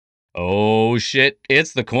Oh shit,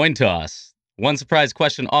 it's the coin toss. One surprise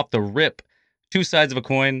question off the rip. Two sides of a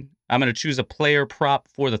coin. I'm going to choose a player prop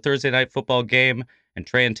for the Thursday night football game, and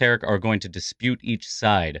Trey and Tarek are going to dispute each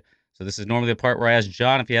side. So this is normally the part where I ask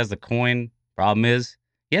John if he has the coin. Problem is,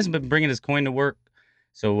 he hasn't been bringing his coin to work.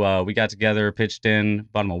 So we got together, pitched in,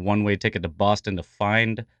 bought him a one-way ticket to Boston to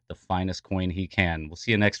find the finest coin he can. We'll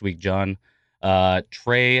see you next week, John.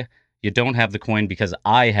 Trey, you don't have the coin because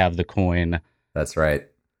I have the coin. That's right.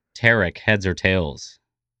 Tarek, heads or tails?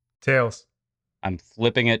 Tails. I'm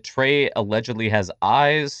flipping it. Trey allegedly has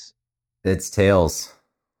eyes. It's tails.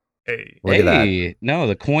 Hey. Look at that. No,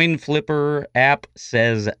 the coin flipper app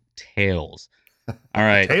says tails. All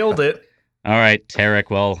right. Tailed it. All right, Tarek.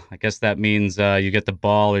 Well, I guess that means you get the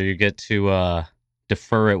ball or you get to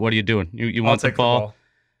defer it. What are you doing? You want I'll the ball? the ball?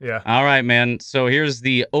 Yeah. All right, man. So here's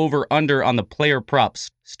the over-under on the player props.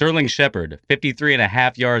 Sterling Shepard,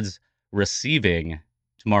 53.5 yards receiving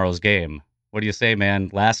tomorrow's game. What do you say, man?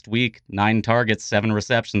 Last week, 9 targets, 7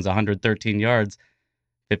 receptions, 113 yards.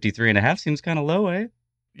 53.5 seems kind of low, eh?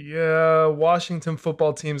 Yeah, Washington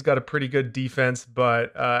football team's got a pretty good defense,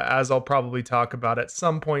 but as I'll probably talk about at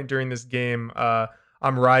some point during this game,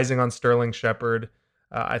 I'm rising on Sterling Shepard.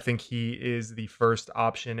 I think he is the first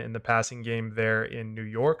option in the passing game there in New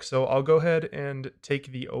York, so I'll go ahead and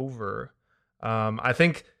take the over. I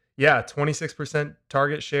think, 26%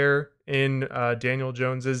 target share in Daniel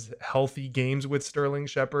Jones's healthy games with Sterling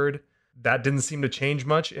Shepard. That didn't seem to change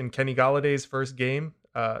much in Kenny Galladay's first game,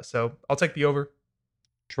 so I'll take the over.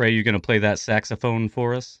 Trey, you going to play that saxophone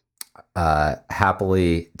for us?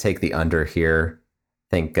 Happily take the under here.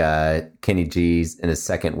 I think Kenny G's in his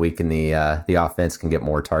second week in the offense can get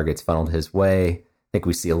more targets funneled his way. I think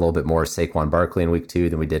we see a little bit more Saquon Barkley in week 2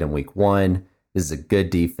 than we did in week 1. This is a good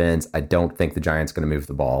defense. I don't think the Giants going to move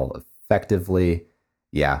the ball effectively.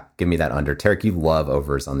 Yeah, give me that under. Tarek, you love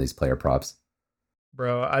overs on these player props.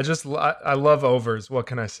 Bro, I love overs. What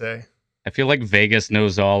can I say? I feel like Vegas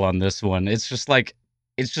knows all on this one. It's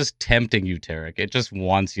just tempting you, Tarek. It just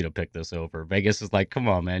wants you to pick this over. Vegas is like, come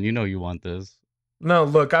on, man. You know you want this. No,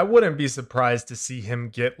 look, I wouldn't be surprised to see him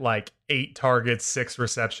get like 8 targets, 6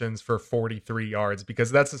 receptions for 43 yards because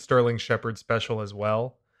that's a Sterling Shepard special as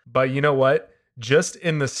well. But you know what? Just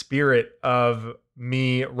in the spirit of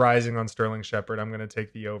me rising on Sterling Shepard, I'm going to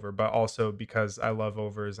take the over, but also because I love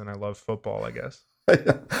overs and I love football, I guess.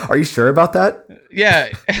 Are you sure about that? Yeah.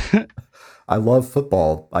 I love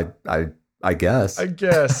football. I guess.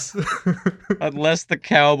 Unless the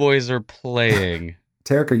Cowboys are playing.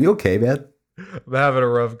 Tarek, are you okay, man? I'm having a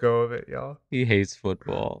rough go of it, y'all. He hates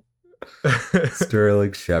football.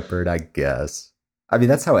 Sterling Shepard, I guess. I mean,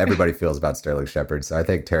 that's how everybody feels about Sterling Shepard, so I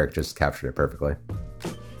think Tarek just captured it perfectly.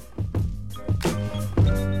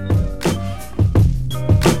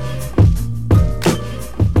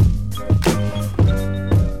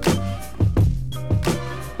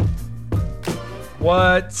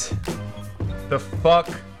 What the fuck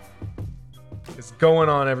is going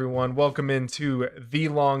on, everyone? Welcome into The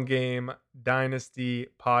Long Game Dynasty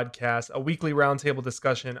Podcast, a weekly roundtable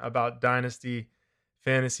discussion about Dynasty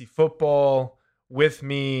fantasy football. With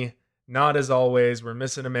me, not as always, we're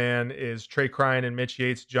missing a man, is Trey Cryan and Mitch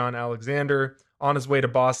Yates, John Alexander. On his way to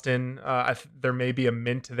Boston, there may be a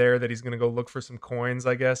mint there that he's going to go look for some coins,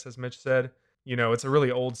 I guess, as Mitch said. You know, it's a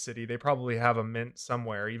really old city. They probably have a mint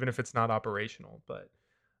somewhere, even if it's not operational. But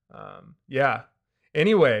yeah.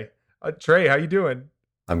 Anyway, Trey, how you doing?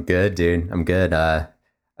 I'm good, dude. I'm good.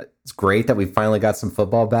 It's great that we finally got some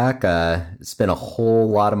football back. Spent a whole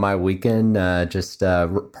lot of my weekend just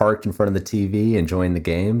parked in front of the TV, enjoying the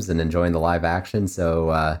games and enjoying the live action.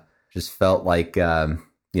 So just felt like,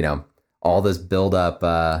 all this buildup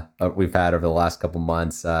we've had over the last couple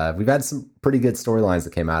months. We've had some pretty good storylines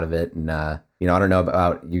that came out of it. And, I don't know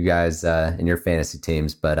about you guys and your fantasy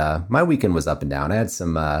teams, but my weekend was up and down. I had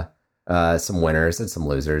some winners and some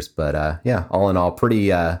losers, but all in all,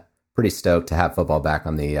 pretty stoked to have football back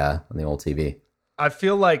on the old TV. I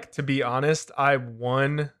feel like, to be honest, I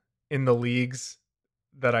won in the leagues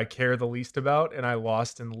that I care the least about, and I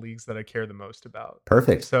lost in the leagues that I care the most about.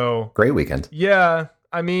 Perfect. So great weekend. Yeah,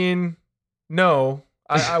 I mean, no,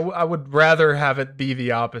 I would rather have it be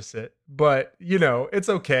the opposite, but it's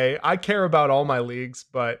okay. I care about all my leagues,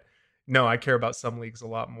 but no, I care about some leagues a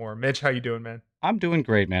lot more. Mitch, how you doing, man? I'm doing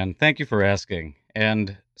great, man. Thank you for asking.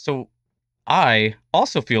 And so I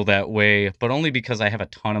also feel that way, but only because I have a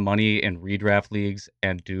ton of money in redraft leagues.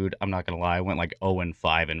 And dude, I'm not going to lie, I went like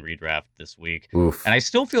 0-5 in redraft this week. Oof. And I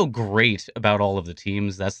still feel great about all of the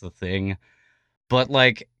teams. That's the thing. But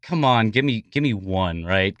like, come on, give me one,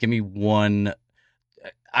 right? Give me one.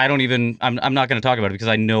 I'm not going to talk about it because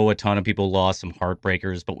I know a ton of people lost some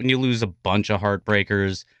heartbreakers, but when you lose a bunch of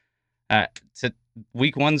heartbreakers,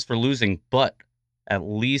 week one's for losing, but at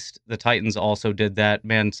least the Titans also did that.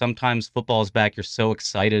 Man, sometimes football's back. You're so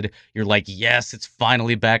excited. You're like, yes, it's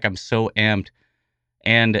finally back. I'm so amped.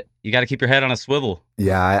 And you got to keep your head on a swivel.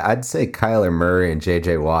 Yeah, I'd say Kyler Murray and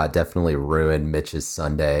J.J. Watt definitely ruined Mitch's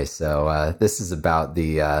Sunday. So this is about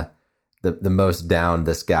the most down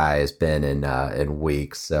this guy has been in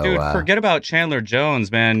weeks. So dude, forget about Chandler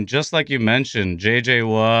Jones, man. Just like you mentioned, J.J.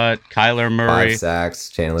 Watt, Kyler Murray, 5 sacks,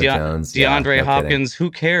 Chandler Jones, DeAndre no Hopkins. kidding. Who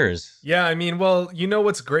cares? Yeah, I mean, well, you know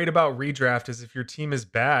what's great about redraft is if your team is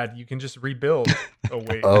bad, you can just rebuild. Oh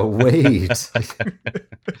wait. Oh wait.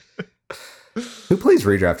 Who plays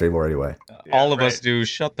redraft anymore anyway? All of us do.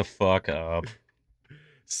 Shut the fuck up.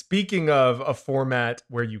 Speaking of a format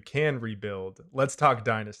where you can rebuild, let's talk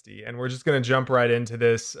Dynasty. And we're just going to jump right into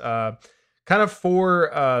this. Kind of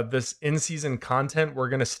for this in-season content, we're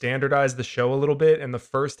going to standardize the show a little bit. In the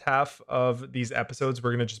first half of these episodes,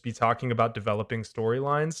 we're going to just be talking about developing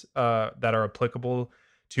storylines that are applicable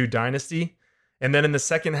to Dynasty. And then in the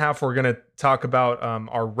second half, we're going to talk about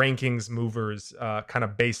our rankings movers, kind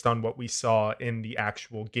of based on what we saw in the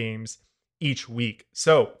actual games each week.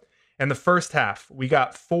 So in the first half, we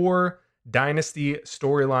got 4 Dynasty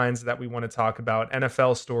storylines that we want to talk about,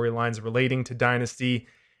 NFL storylines relating to Dynasty.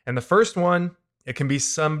 And the first one, it can be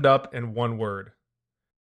summed up in one word.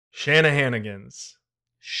 Shanahanigans.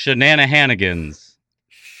 Shenanigans.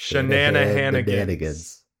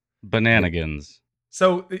 Shenanigans. Bananigans.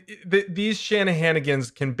 So these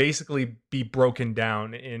Shanahanigans can basically be broken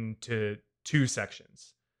down into 2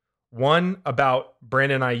 sections. One about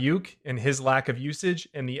Brandon Ayuk and his lack of usage,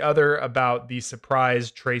 and the other about the surprise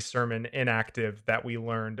Trey Sermon inactive that we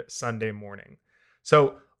learned Sunday morning.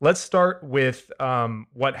 So let's start with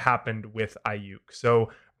what happened with Ayuk. So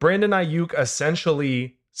Brandon Ayuk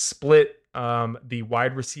essentially split the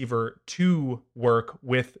wide receiver 2 work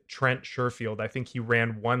with Trent Sherfield. I think he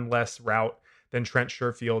ran one less route than Trent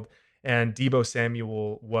Sherfield, and Deebo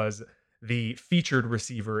Samuel was the featured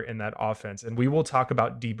receiver in that offense. And we will talk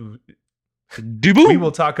about Deebo. We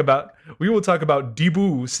will talk about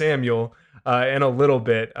Deebo Samuel in a little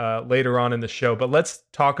bit later on in the show. But let's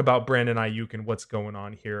talk about Brandon Ayuk and what's going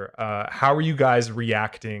on here. How are you guys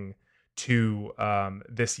reacting to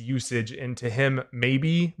this usage, and to him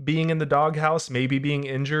maybe being in the doghouse, maybe being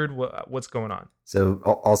injured? What's going on? So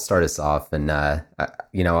I'll start us off. And,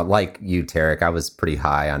 like you, Tarek, I was pretty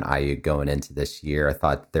high on Ayuk going into this year. I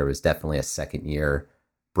thought there was definitely a second year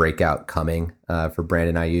breakout coming for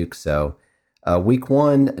Brandon Ayuk. So week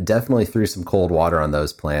 1 definitely threw some cold water on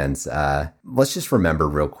those plans. Let's just remember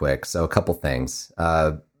real quick. So a couple things.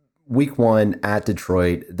 Week 1 at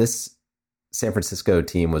Detroit, this San Francisco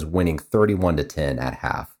team was winning 31-10 at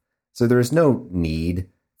half. So there's no need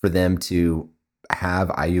for them to have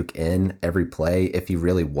Ayuk in every play if he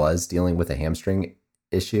really was dealing with a hamstring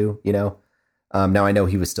issue, Now I know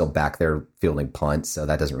he was still back there fielding punts, so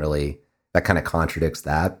that kind of contradicts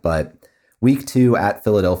that. But week 2 at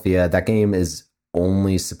Philadelphia, that game is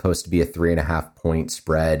only supposed to be a 3.5 point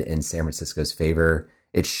spread in San Francisco's favor.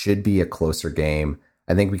 It should be a closer game.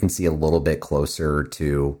 I think we can see a little bit closer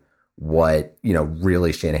to what,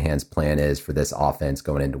 really Shanahan's plan is for this offense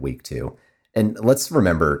going into week 2. And let's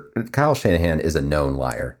remember, Kyle Shanahan is a known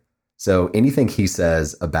liar. So anything he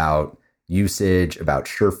says about usage, about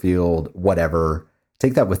Sherfield, whatever,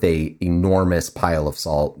 take that with a enormous pile of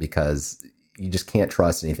salt, because you just can't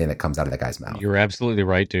trust anything that comes out of that guy's mouth. You're absolutely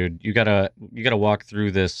right, dude. You gotta walk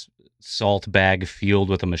through this salt bag field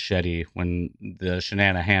with a machete when the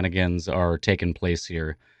shenanigans are taking place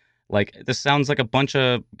here. Like, this sounds like a bunch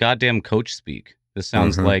of goddamn coach speak. This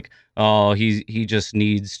sounds like, oh, he just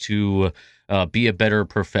needs to be a better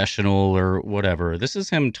professional or whatever. This is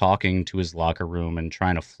him talking to his locker room and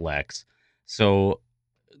trying to flex. So,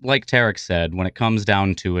 like Tarek said, when it comes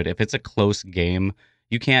down to it, if it's a close game,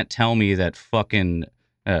 you can't tell me that fucking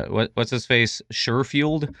what's his face,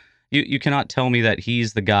 Sherfield. You cannot tell me that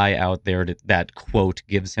he's the guy out there that quote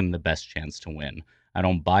gives him the best chance to win. I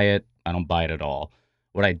don't buy it. I don't buy it at all.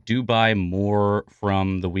 What I do buy more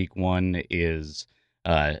from the week 1 is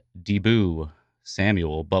Deebo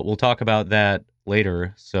Samuel, but we'll talk about that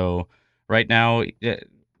later. So right now,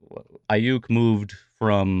 Ayuk moved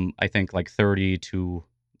from, I think, like 30 to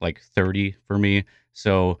like 30 for me.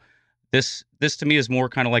 So this to me is more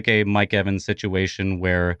kind of like a Mike Evans situation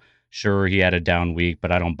where, sure, he had a down week,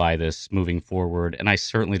 but I don't buy this moving forward. And I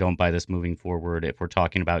certainly don't buy this moving forward if we're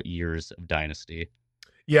talking about years of dynasty.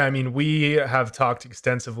 Yeah, I mean, we have talked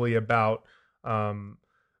extensively about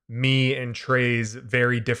me and Trey's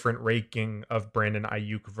very different ranking of Brandon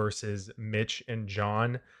Ayuk versus Mitch and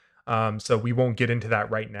John. So we won't get into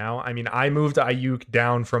that right now. I mean, I moved Ayuk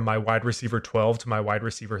down from my wide receiver 12 to my wide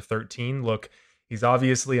receiver 13. Look, he's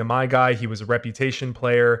obviously a my guy. He was a reputation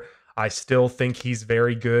player. I still think he's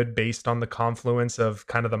very good based on the confluence of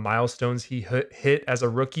kind of the milestones he hit as a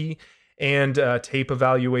rookie and tape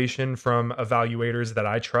evaluation from evaluators that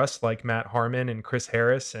I trust, like Matt Harmon and Chris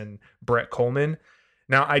Harris and Brett Coleman.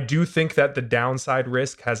 Now, I do think that the downside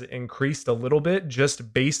risk has increased a little bit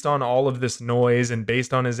just based on all of this noise and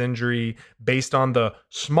based on his injury, based on the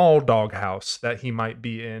small doghouse that he might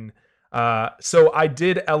be in. So I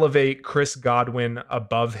did elevate Chris Godwin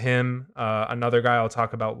above him, another guy I'll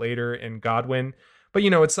talk about later in Godwin. But,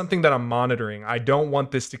 it's something that I'm monitoring. I don't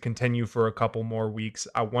want this to continue for a couple more weeks.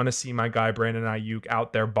 I want to see my guy Brandon Ayuk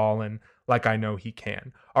out there balling like I know he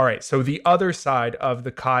can. All right, so the other side of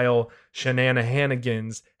the Kyle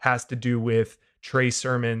Shanahanigans has to do with Trey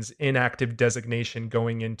Sermon's inactive designation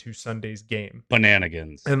going into Sunday's game.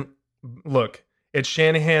 Bananigans. And look, it's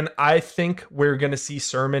Shanahan. I think we're going to see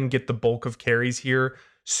Sermon get the bulk of carries here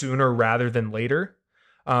sooner rather than later.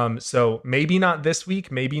 So maybe not this week,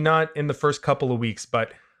 maybe not in the first couple of weeks,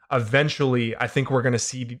 but eventually I think we're going to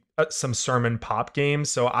see some Sermon pop games.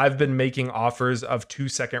 So I've been making offers of 2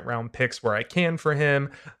 second-round picks where I can for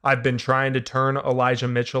him. I've been trying to turn Elijah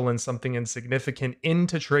Mitchell and something insignificant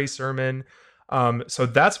into Trey Sermon. So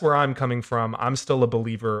that's where I'm coming from. I'm still a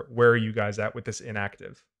believer. Where are you guys at with this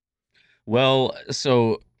inactive? Well,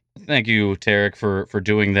 so thank you, Tarek, for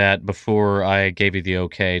doing that before I gave you the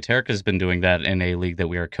okay. Tarek has been doing that in a league that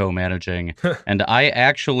we are co-managing, and I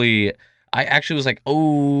actually was like,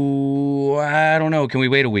 oh, I don't know. Can we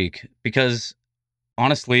wait a week? Because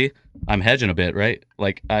honestly, I'm hedging a bit, right?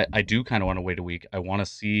 Like, I do kind of want to wait a week. I want to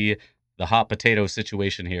see the hot potato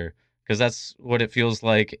situation here because that's what it feels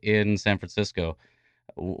like in San Francisco.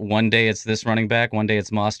 One day it's this running back, one day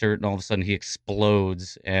it's Mostert, and all of a sudden he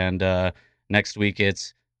explodes. And next week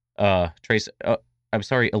it's Elijah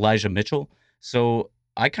Mitchell. So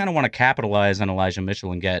I kind of want to capitalize on Elijah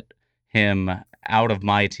Mitchell and get him out of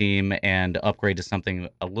my team and upgrade to something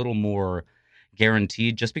a little more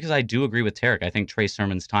guaranteed, just because I do agree with Tarek. I think Trey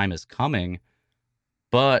Sermon's time is coming,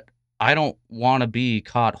 but I don't want to be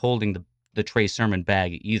caught holding the Trey Sermon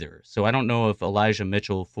bag either. So I don't know if Elijah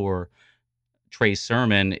Mitchell for Trey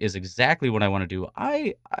Sermon is exactly what I want to do.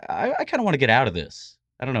 I kind of want to get out of this.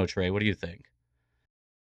 I don't know, Trey. What do you think?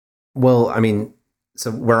 Well, I mean,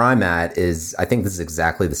 so where I'm at is I think this is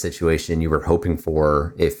exactly the situation you were hoping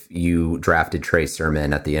for if you drafted Trey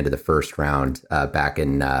Sermon at the end of the first round back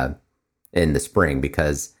in the spring,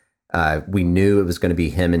 because we knew it was going to be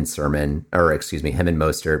him and Sermon, or excuse me, him and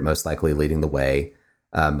Mostert most likely leading the way.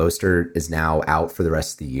 Mostert is now out for the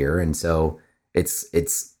rest of the year, and so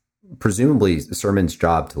it's presumably Sermon's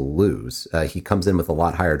job to lose. He comes in with a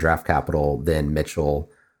lot higher draft capital than Mitchell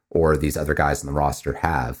or these other guys on the roster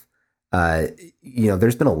have.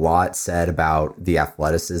 There's been a lot said about the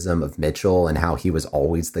athleticism of Mitchell and how he was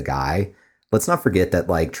always the guy. Let's not forget that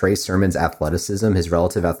like Trey Sermon's athleticism, his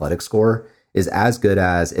relative athletic score is as good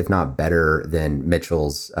as, if not better than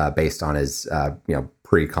Mitchell's based on his,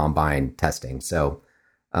 pre-combine testing. So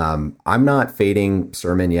I'm not fading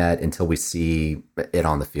Sermon yet until we see it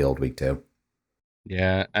on the field week 2.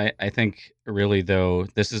 Yeah, I think really, though,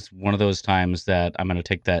 this is one of those times that I'm going to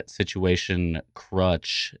take that situation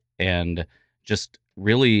crutch and just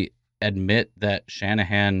really admit that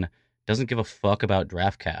Shanahan doesn't give a fuck about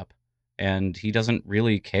draft cap, and he doesn't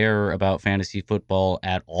really care about fantasy football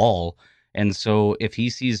at all. And so if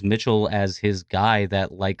he sees Mitchell as his guy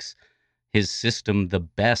that likes his system the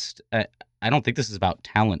best, I don't think this is about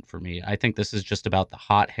talent for me. I think this is just about the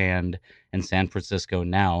hot hand in San Francisco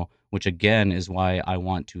now, which again is why I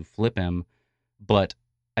want to flip him. But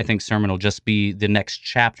I think Sermon will just be the next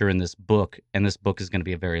chapter in this book, and this book is going to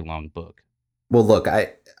be a very long book. Well, look,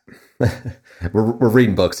 we're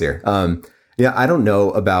reading books here. I don't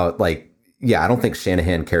know about I don't think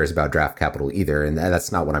Shanahan cares about draft capital either, and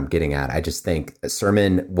that's not what I'm getting at. I just think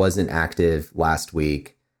Sermon wasn't active last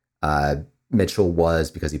week. Mitchell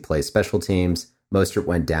was because he plays special teams. Mostert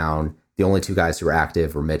went down. The only 2 guys who were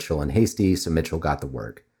active were Mitchell and Hasty, so Mitchell got the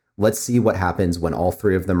work. Let's see what happens when all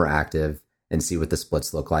 3 of them are active and see what the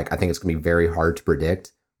splits look like. I think it's going to be very hard to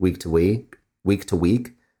predict week to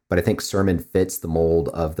week, but I think Sermon fits the mold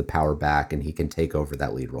of the power back, and he can take over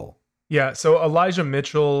that lead role. Yeah, so Elijah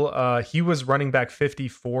Mitchell, he was running back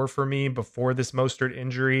 54 for me before this Mostert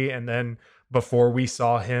injury, and then before we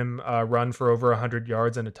saw him run for over 100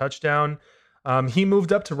 yards and a touchdown. He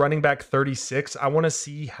moved up to running back 36. I want to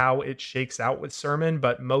see how it shakes out with Sermon,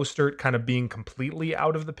 but Mostert kind of being completely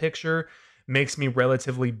out of the picture makes me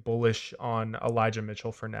relatively bullish on Elijah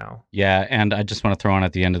Mitchell for now. Yeah, and I just want to throw in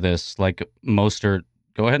at the end of this, like Mostert,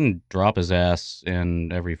 go ahead and drop his ass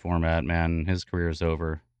in every format, man. His career is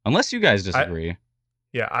over. Unless you guys disagree.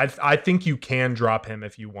 I think you can drop him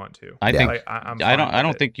if you want to. I think I'm I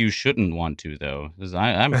don't think you shouldn't want to though. 'Cause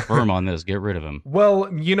I'm firm on this. Get rid of him.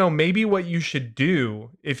 Well, maybe what you should do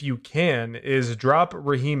if you can is drop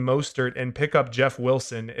Raheem Mostert and pick up Jeff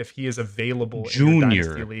Wilson if he is available in your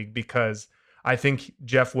Dynasty League, because I think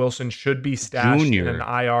Jeff Wilson should be stashed in an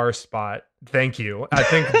IR spot. Thank you. I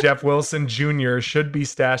think Jeff Wilson Jr. should be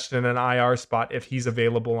stashed in an IR spot if he's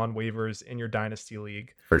available on waivers in your Dynasty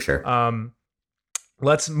League. For sure.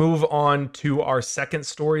 Let's move on to our second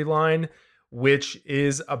storyline, which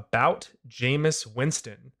is about Jameis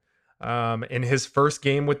Winston. In his first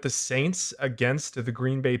game with the Saints against the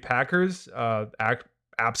Green Bay Packers,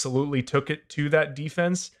 absolutely took it to that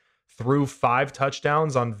defense, threw 5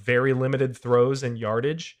 touchdowns on very limited throws and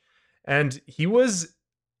yardage. And he was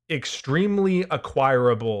extremely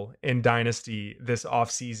acquirable in Dynasty this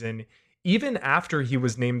offseason, even after he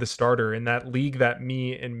was named the starter in that league that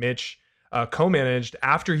me and Mitch co-managed.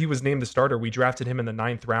 After he was named the starter, we drafted him in the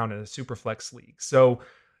 9th round in a Superflex league. So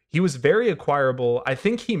he was very acquirable. I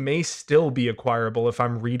think he may still be acquirable if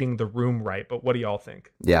I'm reading the room right. But what do y'all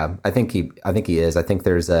think? Yeah, I think he is. I think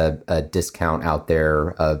there's a discount out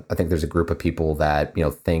there. I think there's a group of people that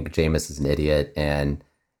think Jameis is an idiot and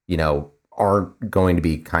aren't going to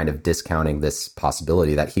be kind of discounting this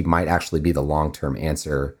possibility that he might actually be the long-term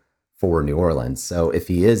answer for New Orleans. So if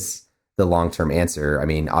he is the long-term answer, I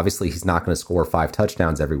mean, obviously he's not going to score 5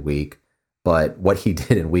 touchdowns every week, but what he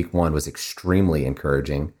did in week 1 was extremely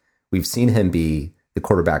encouraging. We've seen him be the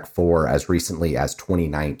quarterback 4 as recently as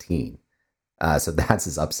 2019. So that's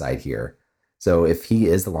his upside here. So if he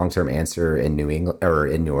is the long-term answer in New England or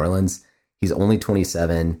in New Orleans, he's only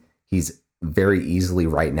 27. He's very easily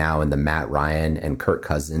right now in the Matt Ryan and Kirk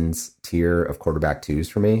Cousins tier of quarterback 2s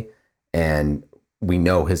for me. And we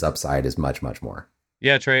know his upside is much, much more.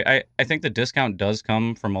 Yeah, Trey, I think the discount does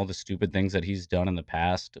come from all the stupid things that he's done in the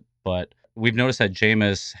past, but we've noticed that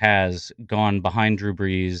Jameis has gone behind Drew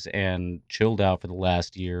Brees and chilled out for the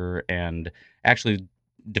last year and actually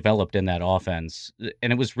developed in that offense,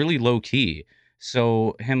 and it was really low key.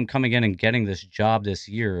 So him coming in and getting this job this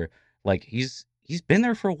year, like he's been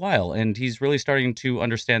there for a while, and he's really starting to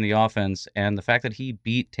understand the offense, and the fact that he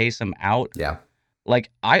beat Taysom out. Yeah. Like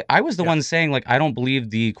I was the one saying, like, I don't believe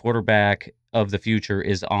the quarterback of the future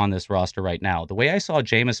is on this roster right now. The way I saw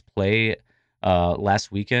Jameis play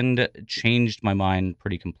last weekend changed my mind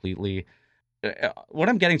pretty completely. What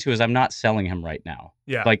I'm getting to is I'm not selling him right now.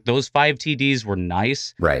 Yeah. Like those 5 TDs were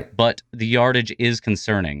nice, right? But the yardage is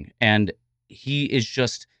concerning, and he is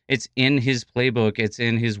just, it's in his playbook. It's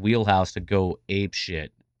in his wheelhouse to go ape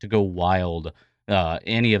shit, to go wild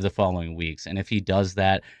any of the following weeks. And if he does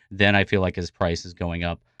that, then I feel like his price is going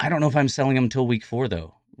up. I don't know if I'm selling him until week 4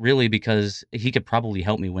 though, really, because he could probably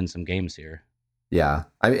help me win some games here. Yeah.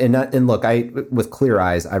 And look, with clear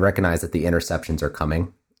eyes, I recognize that the interceptions are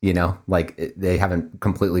coming, they haven't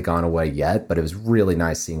completely gone away yet, but it was really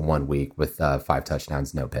nice seeing 1 week with 5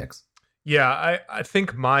 touchdowns, no picks. Yeah, I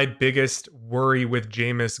think my biggest worry with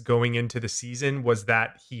Jameis going into the season was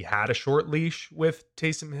that he had a short leash with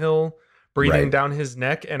Taysom Hill breathing down his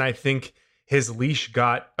neck. And I think his leash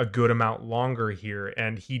got a good amount longer here.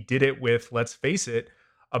 And he did it with, let's face it,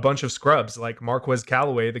 a bunch of scrubs like Marquez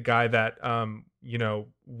Callaway, the guy that,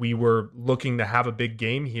 we were looking to have a big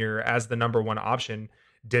game here as the number 1 option,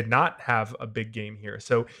 did not have a big game here.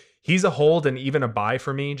 So he's a hold and even a buy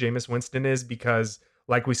for me. Jameis Winston is, because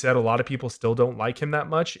like we said, a lot of people still don't like him that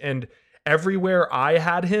much. And everywhere I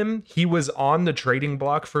had him, he was on the trading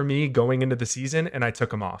block for me going into the season, and I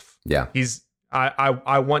took him off. Yeah.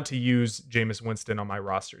 I want to use Jameis Winston on my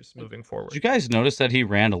rosters moving forward. Did you guys notice that he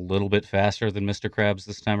ran a little bit faster than Mr. Krabs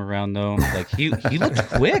this time around, though? Like he looked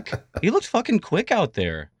quick. He looked fucking quick out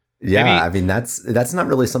there. Yeah, maybe, I mean that's not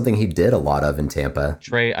really something he did a lot of in Tampa.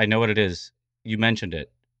 Trey, I know what it is. You mentioned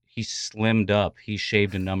it. He slimmed up. He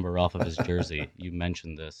shaved a number off of his jersey. You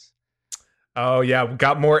mentioned this. Oh yeah,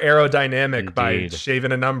 got more aerodynamic Indeed. by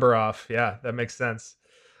shaving a number off. Yeah, that makes sense.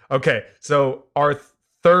 Okay, so our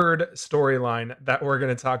third storyline that we're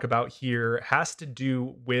going to talk about here has to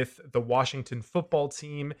do with the Washington football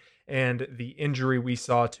team and the injury we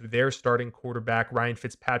saw to their starting quarterback. Ryan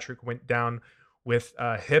Fitzpatrick went down with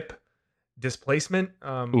hip displacement,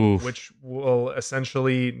 which will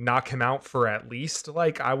essentially knock him out for at least,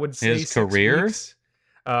 like, I would say, his career. 6 weeks.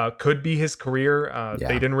 could be his career.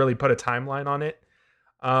 They didn't really put a timeline on it.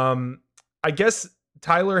 I guess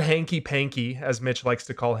Tyler Hanky Panky, as Mitch likes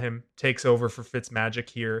to call him, takes over for Fitzmagic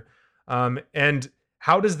here. And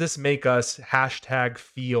how does this make us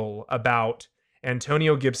 #feel about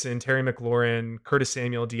Antonio Gibson, Terry McLaurin, Curtis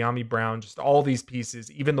Samuel, De'Ami Brown, just all these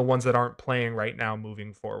pieces, even the ones that aren't playing right now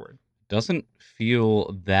moving forward? Doesn't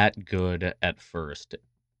feel that good at first.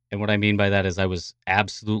 And what I mean by that is I was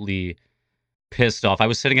absolutely pissed off. I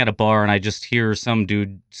was sitting at a bar and I just hear some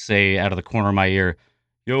dude say out of the corner of my ear,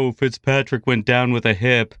 "Yo, Fitzpatrick went down with a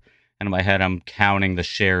hip." And in my head, I'm counting the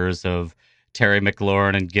shares of Terry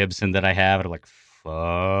McLaurin and Gibson that I have. And I'm like,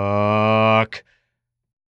 fuck.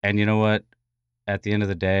 And you know what? At the end of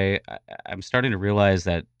the day, I'm starting to realize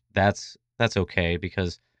that that's okay,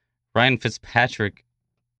 because Ryan Fitzpatrick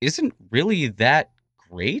isn't really that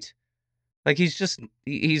great. Like,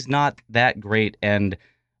 he's not that great. And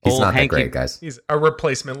he's not that great, guys. He's a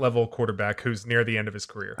replacement level quarterback who's near the end of his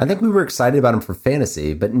career. I think we were excited about him for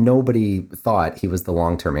fantasy, but nobody thought he was the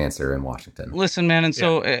long-term answer in Washington. Listen, man, and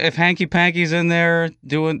so if Hanky Panky's in there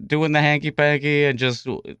doing the Hanky Panky and just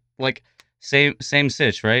like same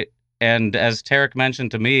sitch, right? And as Tarek mentioned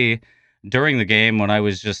to me during the game when I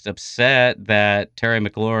was just upset that Terry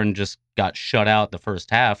McLaurin just got shut out the first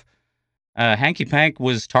half, Hanky Pank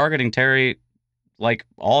was targeting Terry like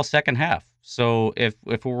all second half. So if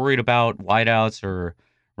we're worried about wideouts or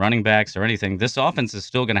running backs or anything, this offense is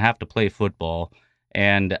still going to have to play football.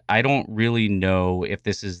 And I don't really know if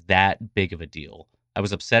this is that big of a deal. I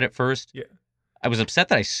was upset at first. Yeah. I was upset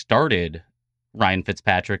that I started Ryan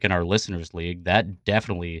Fitzpatrick in our listeners league. That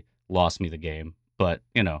definitely lost me the game. But,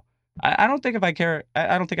 you know, I don't think I care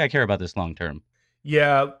about this long term.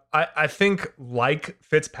 Yeah, I think like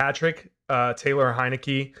Fitzpatrick, Taylor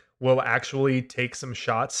Heineke will actually take some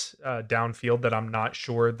shots downfield that I'm not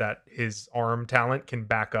sure that his arm talent can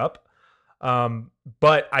back up.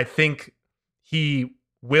 But I think he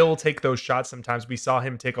will take those shots sometimes. We saw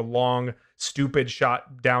him take a long, stupid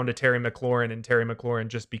shot down to Terry McLaurin, and Terry McLaurin,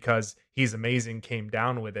 just because he's amazing, came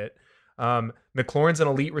down with it. McLaurin's an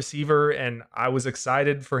elite receiver, and I was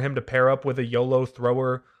excited for him to pair up with a YOLO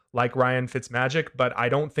thrower like Ryan Fitzmagic, but I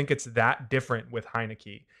don't think it's that different with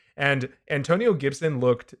Heineke. And Antonio Gibson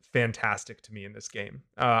looked fantastic to me in this game.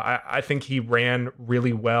 I think he ran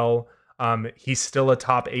really well. He's still a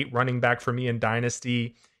top 8 running back for me in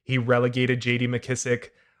Dynasty. He relegated J.D. McKissick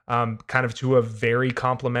kind of to a very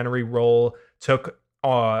complimentary role, took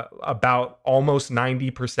about almost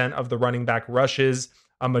 90% of the running back rushes,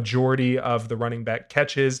 a majority of the running back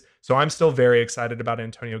catches. So I'm still very excited about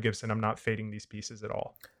Antonio Gibson. I'm not fading these pieces at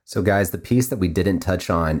all. So guys, the piece that we didn't touch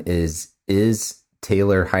on is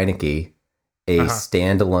Taylor Heineke a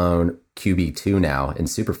standalone QB2 now in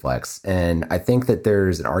Superflex? And I think that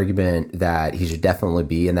there's an argument that he should definitely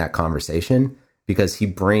be in that conversation because he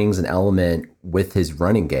brings an element with his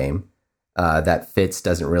running game that Fitz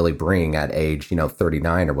doesn't really bring at age,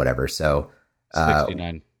 39 or whatever. So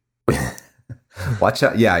 69. Watch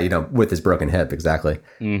out. Yeah, with his broken hip. Exactly.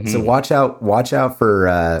 Mm-hmm. So watch out for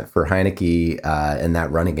Heineke and that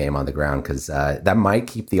running game on the ground, because that might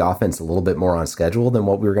keep the offense a little bit more on schedule than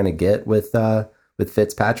what we were going to get with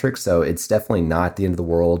Fitzpatrick. So it's definitely not the end of the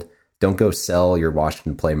world. Don't go sell your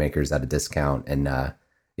Washington playmakers at a discount. And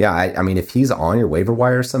I mean, if he's on your waiver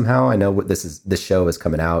wire somehow, I know this show is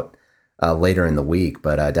coming out later in the week,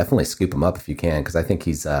 but definitely scoop him up if you can, because I think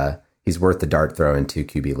he's worth the dart throw in 2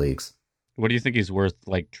 QB leagues. What do you think he's worth,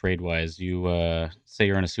 like, trade-wise? You say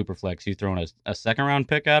you're in a super flex, you throwing a second-round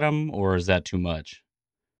pick at him, or is that too much?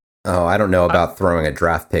 Oh, I don't know about throwing a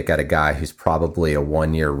draft pick at a guy who's probably a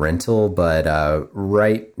 1-year rental, but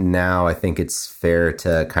right now I think it's fair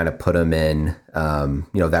to kind of put him in,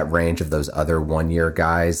 that range of those other 1-year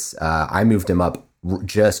guys. I moved him up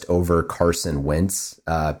just over Carson Wentz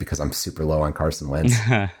because I'm super low on Carson Wentz.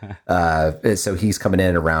 So he's coming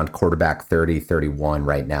in around quarterback 30, 31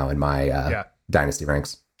 right now in my dynasty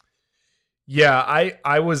ranks. Yeah,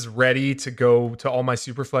 I was ready to go to all my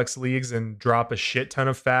Superflex leagues and drop a shit ton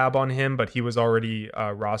of fab on him, but he was already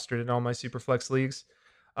rostered in all my Superflex leagues.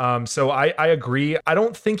 So I agree. I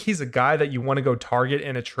don't think he's a guy that you want to go target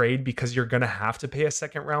in a trade because you're going to have to pay a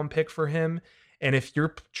second round pick for him. And if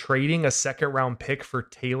you're trading a second round pick for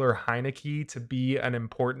Taylor Heineke to be an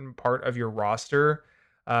important part of your roster,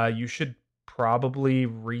 you should probably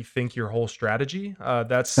rethink your whole strategy.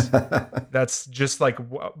 That's just like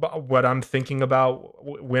what I'm thinking about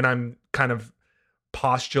when I'm kind of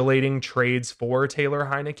postulating trades for Taylor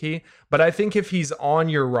Heineke. But I think if he's on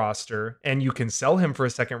your roster and you can sell him for a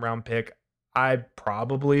 2nd round pick, I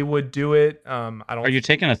probably would do it. Are you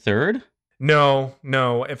taking a 3rd? No,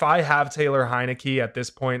 no. If I have Taylor Heineke at this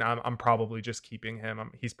point, I'm probably just keeping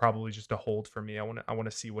him. He's probably just a hold for me. I want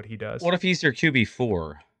to see what he does. What if he's your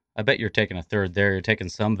QB4? I bet you're taking a third there. You're taking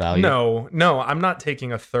some value. No, no, I'm not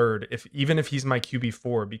taking a third even if he's my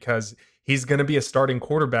QB4 because he's going to be a starting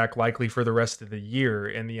quarterback likely for the rest of the year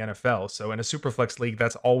in the NFL. So in a superflex league,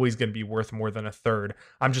 that's always going to be worth more than a third.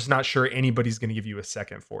 I'm just not sure anybody's going to give you a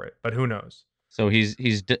second for it, but who knows? So he's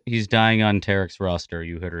dying on Tarek's roster.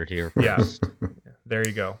 You heard it here first. Yeah, there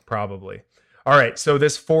you go. Probably. All right. So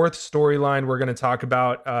this fourth storyline we're going to talk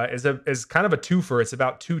about is kind of a twofer. It's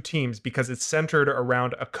about two teams because it's centered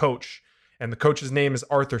around a coach, and the coach's name is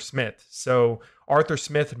Arthur Smith. So Arthur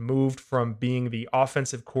Smith moved from being the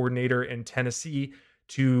offensive coordinator in Tennessee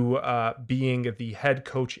to being the head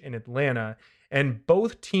coach in Atlanta. And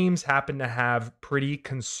both teams happen to have pretty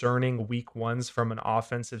concerning week ones from an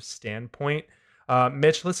offensive standpoint.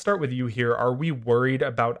 Mitch, let's start with you here. Are we worried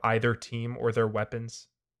about either team or their weapons?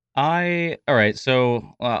 All right,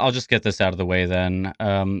 so I'll just get this out of the way then.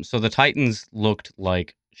 So the Titans looked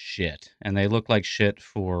like shit, and they looked like shit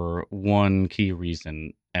for one key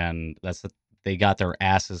reason, and that's that they got their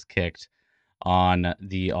asses kicked on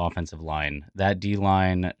the offensive line. That D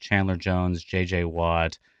line, Chandler Jones, J.J.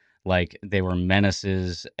 Watt, like they were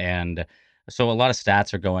menaces, and so a lot of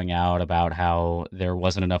stats are going out about how there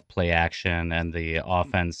wasn't enough play action, and the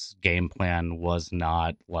offense game plan was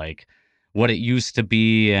not like what it used to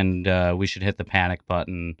be, and we should hit the panic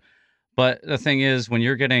button. But the thing is, when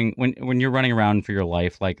you're running around for your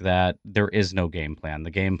life like that, there is no game plan.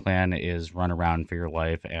 The game plan is run around for your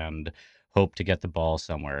life and hope to get the ball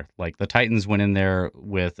somewhere. Like the Titans went in there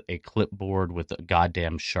with a clipboard with a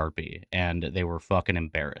goddamn Sharpie, and they were fucking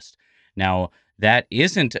embarrassed. Now, that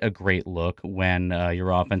isn't a great look when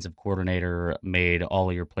your offensive coordinator made all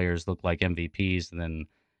of your players look like MVPs and then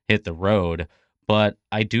hit the road. But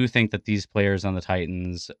I do think that these players on the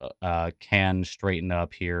Titans can straighten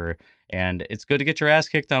up here, and it's good to get your ass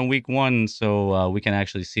kicked on week one so we can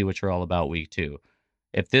actually see what you're all about week two.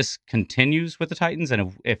 If this continues with the Titans,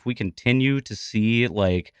 and if we continue to see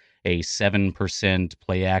like a 7%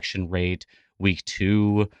 play action rate week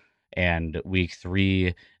two and week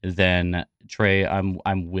three, then Trey,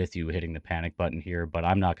 I'm with you hitting the panic button here, but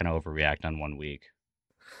I'm not going to overreact on 1 week.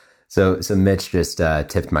 So Mitch just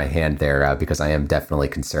tipped my hand there because I am definitely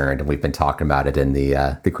concerned, and we've been talking about it in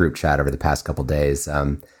the group chat over the past couple days.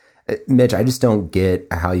 Mitch, I just don't get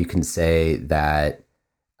how you can say that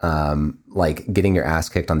like getting your ass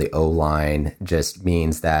kicked on the O line just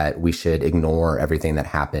means that we should ignore everything that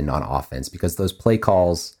happened on offense, because those play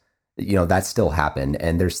calls, that still happened,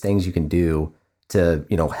 and there's things you can do to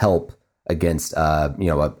help against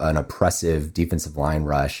an oppressive defensive line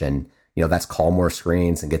rush, and that's call more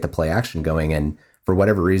screens and get the play action going. And for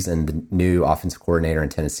whatever reason, the new offensive coordinator in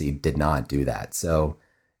Tennessee did not do that. So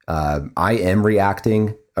I am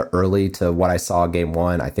reacting early to what I saw game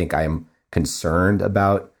one. I think I am concerned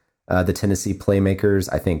about the Tennessee playmakers.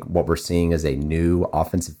 I think what we're seeing is a new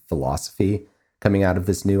offensive philosophy coming out of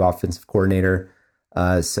this new offensive coordinator.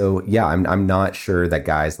 So yeah, I'm not sure that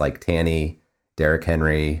guys like Tanny, Derrick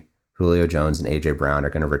Henry, Julio Jones, and AJ Brown are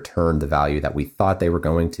going to return the value that we thought they were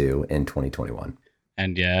going to in 2021.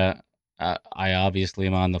 And yeah, I obviously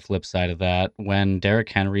am on the flip side of that. When Derrick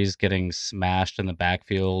Henry's getting smashed in the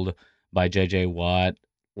backfield by J.J. Watt,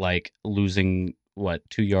 like losing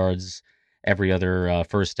 2 yards every other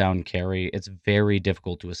first down carry, it's very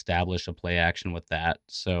difficult to establish a play action with that.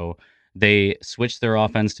 So they switched their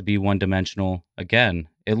offense to be one dimensional. Again,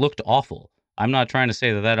 it looked awful. I'm not trying to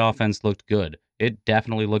say that offense looked good. It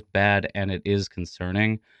definitely looked bad, and it is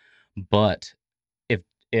concerning. But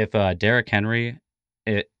if Derrick Henry,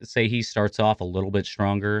 say he starts off a little bit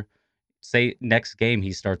stronger, say next game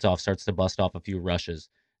he starts to bust off a few rushes,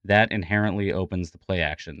 that inherently opens the play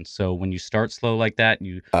action. So when you start slow like that,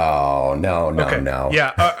 no.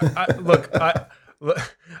 Yeah, look,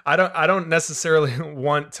 I don't necessarily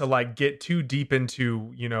want to like get too deep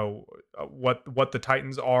into what the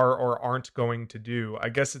Titans are or aren't going to do. I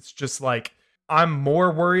guess it's just like I'm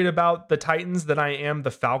more worried about the Titans than I am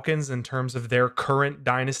the Falcons in terms of their current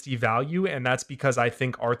dynasty value. And that's because I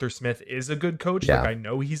think Arthur Smith is a good coach. Yeah. Like I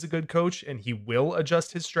know he's a good coach, and he will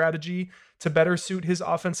adjust his strategy to better suit his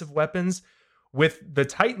offensive weapons. With the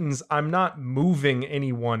Titans, I'm not moving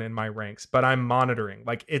anyone in my ranks, but I'm monitoring.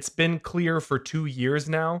 Like it's been clear for 2 years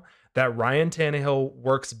now that Ryan Tannehill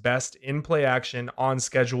works best in play action on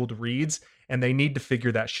scheduled reads, and they need to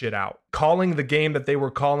figure that shit out. Calling the game that they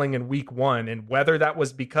were calling in week one, and whether that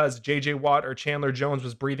was because JJ Watt or Chandler Jones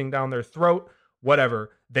was breathing down their throat,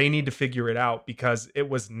 whatever, they need to figure it out because it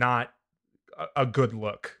was not a good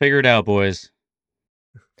look. Figure it out, boys.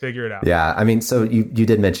 Figure it out. Yeah, I mean, so you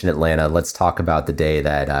did mention Atlanta. Let's talk about the day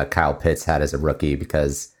that Kyle Pitts had as a rookie,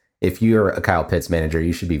 because if you're a Kyle Pitts manager,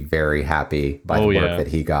 you should be very happy by the work that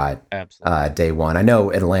he got day one. I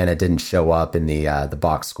know Atlanta didn't show up in the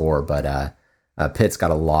box score, but Pitts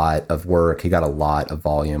got a lot of work. He got a lot of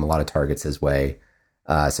volume, a lot of targets his way.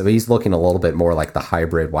 So he's looking a little bit more like the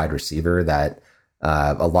hybrid wide receiver that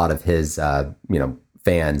a lot of his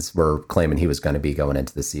fans were claiming he was going to be going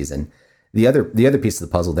into the season. The other piece of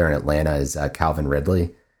the puzzle there in Atlanta is Calvin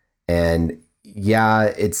Ridley. And yeah,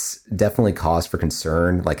 it's definitely cause for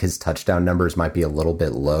concern. Like, his touchdown numbers might be a little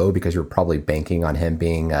bit low because you're probably banking on him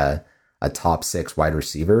being a top 6 wide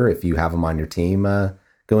receiver if you have him on your team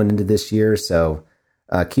going into this year. So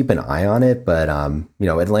keep an eye on it. But,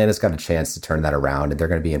 Atlanta's got a chance to turn that around, and they're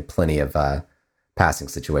going to be in plenty of passing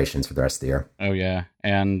situations for the rest of the year. Oh, yeah.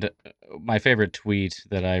 And my favorite tweet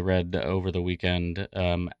that I read over the weekend,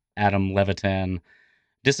 Adam Levitan: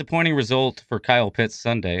 disappointing result for Kyle Pitts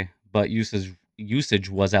Sunday, but usage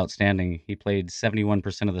was outstanding. He played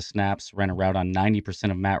 71% of the snaps, ran a route on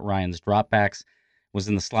 90% of Matt Ryan's dropbacks, was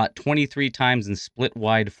in the slot 23 times and split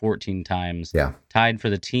wide 14 times. Yeah. Tied for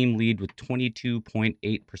the team lead with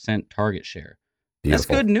 22.8% target share.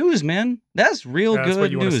 Beautiful. That's good news, man. That's real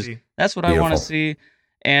good news. That's what I want to see.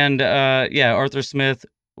 And Arthur Smith,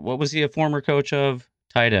 what was he a former coach of?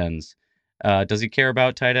 Tight ends. Does he care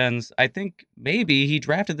about tight ends? I think maybe he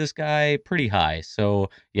drafted this guy pretty high. So,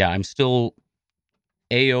 yeah, I'm still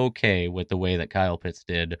A-okay with the way that Kyle Pitts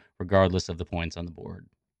did, regardless of the points on the board.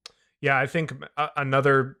 Yeah, I think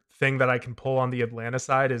another thing that I can pull on the Atlanta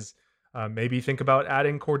side is maybe think about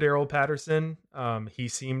adding Cordarrelle Patterson. He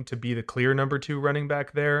seemed to be the clear number 2 running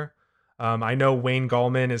back there. I know Wayne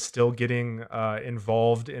Gallman is still getting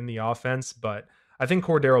involved in the offense, but I think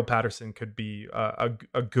Cordarrelle Patterson could be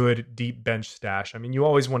a good deep bench stash. I mean, you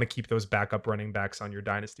always want to keep those backup running backs on your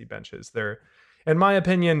dynasty benches. They're, in my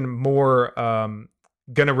opinion, more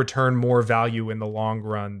going to return more value in the long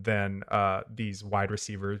run than these wide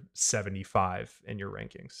receiver 75 in your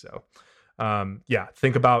rankings. So,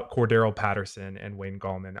 think about Cordarrelle Patterson and Wayne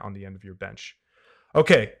Gallman on the end of your bench.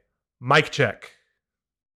 Okay, mic check.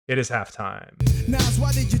 It is halftime. Nas,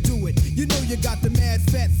 why did you do it? You know you got the mad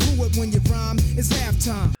fat fluid when you rhyme. It's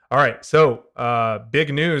halftime. All right, so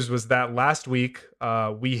big news was that last week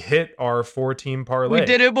we hit our 4-team parlay. We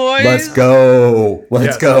did it, boys. Let's go.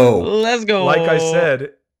 Let's go.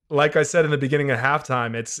 Like I said in the beginning of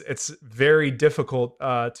halftime, it's very difficult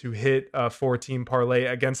to hit a 4-team parlay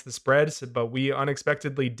against the spread, but we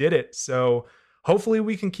unexpectedly did it. So hopefully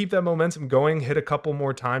we can keep that momentum going, hit a couple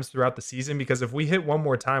more times throughout the season, because if we hit one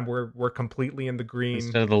more time, we're completely in the green.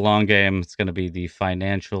 Instead of the long game, it's going to be the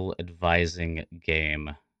financial advising game.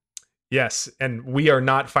 Yes, and we are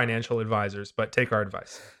not financial advisors, but take our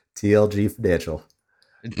advice. TLG Financial.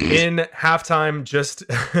 In halftime,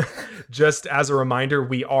 just as a reminder,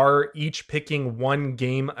 we are each picking one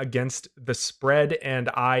game against the spread, and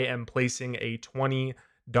I am placing a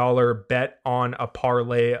 $20 bet on a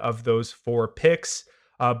parlay of those 4 picks.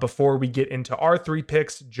 Before we get into our 3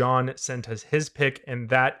 picks, John sent us his pick, and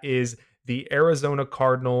that is the Arizona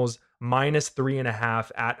Cardinals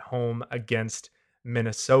 -3.5 at home against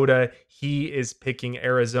Minnesota. He is picking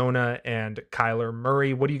Arizona and Kyler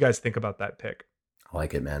Murray. What do you guys think about that pick? I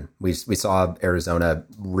like it, man. We saw Arizona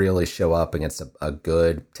really show up against a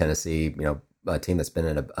good Tennessee, a team that's been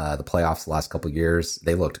in the playoffs the last couple of years.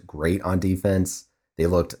 They looked great on defense. They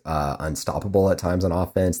looked unstoppable at times on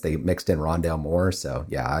offense. They mixed in Rondale Moore. So,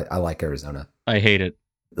 yeah, I like Arizona. I hate it.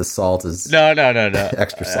 The salt is no.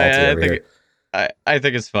 extra salty over here. I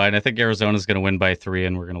think it's fine. I think Arizona's going to win by 3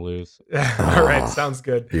 and we're going to lose. All right, sounds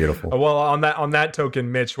good. Beautiful. Well, on that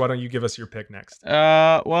token, Mitch, why don't you give us your pick next?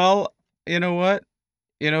 Well, you know what?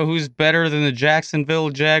 You know who's better than the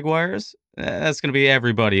Jacksonville Jaguars? That's going to be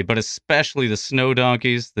everybody, but especially the Snow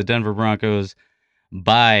Donkeys, the Denver Broncos,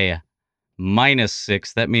 by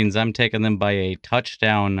 -6. That means I'm taking them by a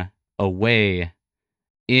touchdown away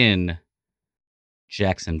in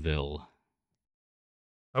Jacksonville.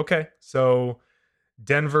 Okay, so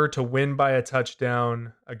Denver to win by a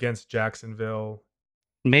touchdown against Jacksonville.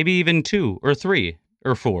 Maybe even 2 or 3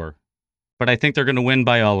 or 4. But I think they're going to win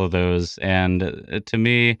by all of those. And to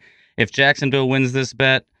me, if Jacksonville wins this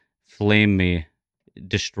bet, flame me.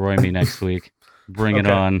 Destroy me next week. Bring it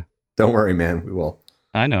on. Don't worry, man. We will.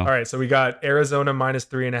 I know. All right, so we got Arizona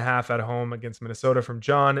 -3.5 at home against Minnesota from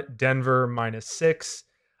John. Denver -6.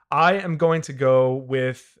 I am going to go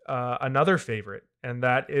with another favorite, and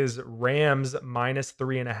that is Rams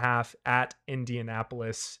 -3.5 at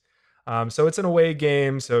Indianapolis. So it's an away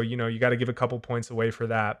game, so you got to give a couple points away for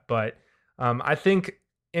that. But I think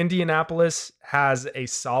Indianapolis has a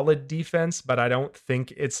solid defense, but I don't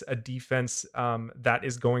think it's a defense that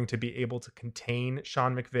is going to be able to contain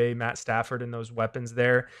Sean McVay, Matt Stafford, and those weapons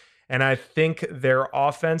there. And I think their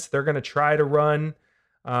offense, they're going to try to run.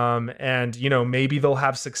 And, maybe they'll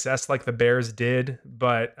have success like the Bears did,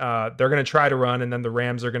 but they're going to try to run, and then the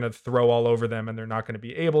Rams are going to throw all over them, and they're not going to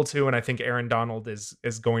be able to. And I think Aaron Donald is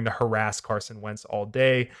going to harass Carson Wentz all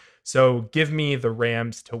day. So give me the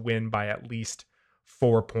Rams to win by at least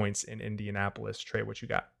 4 points in Indianapolis. Trey, what you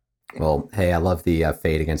got? Well, hey, I love the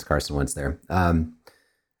fade against Carson Wentz there.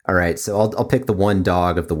 All right, so I'll pick the one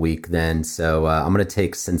dog of the week then. So I'm going to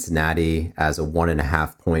take Cincinnati as a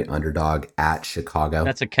 1.5 point underdog at Chicago.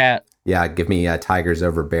 That's a cat. Yeah, give me Tigers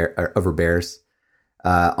over Bears.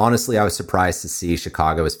 Honestly, I was surprised to see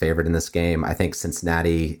Chicago as favored in this game. I think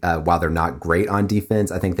Cincinnati, while they're not great on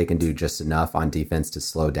defense, I think they can do just enough on defense to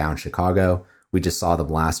slow down Chicago. We just saw them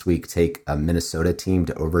last week take a Minnesota team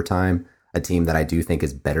to overtime, a team that I do think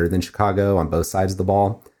is better than Chicago on both sides of the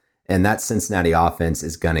ball. And that Cincinnati offense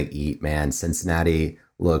is going to eat, man. Cincinnati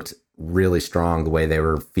looked really strong the way they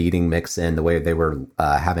were feeding Mixon, the way they were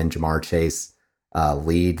having Jamar Chase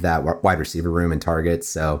lead that wide receiver room in targets.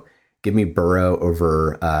 So give me Burrow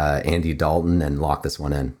over Andy Dalton and lock this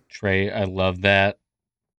one in. Trey, I love that.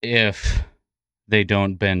 If they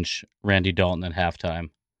don't bench Randy Dalton at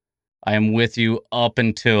halftime, I am with you up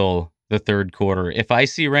until the third quarter. If I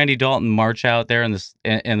see Randy Dalton march out there in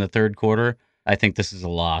the third quarter, I think this is a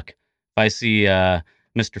lock. If I see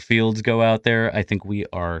Mr. Fields go out there, I think we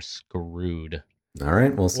are screwed. All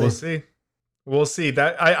right, we'll see. We'll see.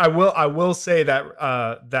 That I will say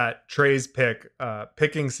that that Trey's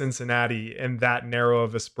picking Cincinnati in that narrow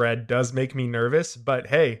of a spread does make me nervous. But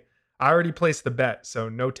hey, I already placed the bet, so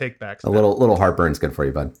no takebacks. A little heartburn's good for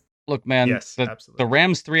you, bud. Look, man, yes, absolutely. The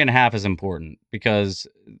Rams 3.5 is important because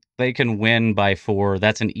they can win by 4.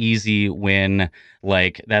 That's an easy win.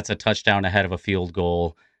 Like, that's a touchdown ahead of a field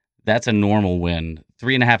goal. That's a normal win.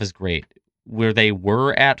 3.5 is great. Where they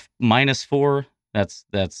were at -4,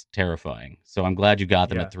 that's terrifying. So I'm glad you got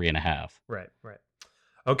them at 3.5. Right.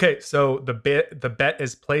 Okay, so the bet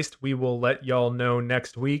is placed. We will let y'all know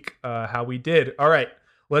next week how we did. All right.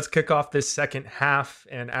 Let's kick off this second half.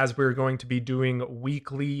 And as we're going to be doing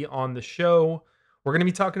weekly on the show, we're going to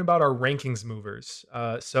be talking about our rankings movers.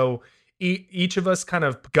 So each of us kind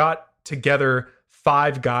of got together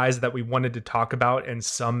 5 guys that we wanted to talk about in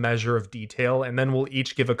some measure of detail. And then we'll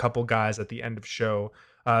each give a couple guys at the end of show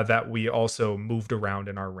that we also moved around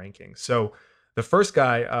in our rankings. So the first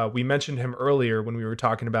guy, we mentioned him earlier when we were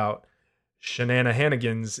talking about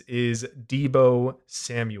shenanigans, is Deebo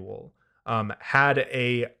Samuel. Had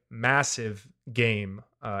a massive game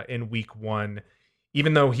in week 1,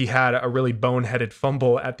 even though he had a really boneheaded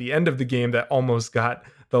fumble at the end of the game that almost got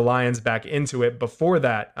the Lions back into it. Before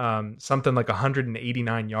that, something like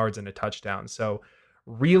 189 yards and a touchdown. So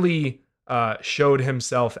really showed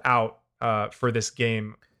himself out for this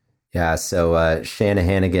game. Yeah, so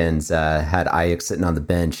Shanahanigans had Ayuk sitting on the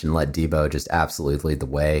bench and let Deebo just absolutely lead the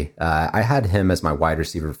way. I had him as my wide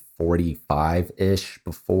receiver 45-ish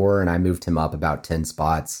before, and I moved him up about 10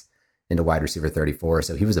 spots into wide receiver 34,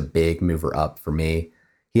 so he was a big mover up for me.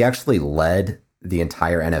 He actually led the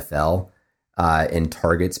entire NFL in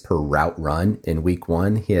targets per route run in week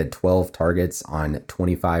 1. He had 12 targets on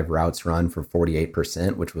 25 routes run for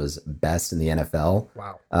 48%, which was best in the NFL.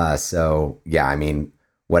 Wow. So, yeah, I mean,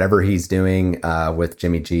 whatever he's doing with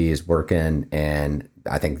Jimmy G is working, and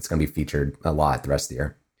I think it's going to be featured a lot the rest of the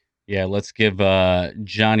year. Yeah, let's give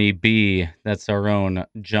Johnny B, that's our own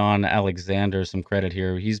John Alexander, some credit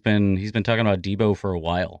here. He's been talking about Deebo for a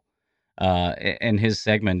while. In his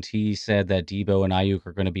segment, he said that Deebo and Ayuk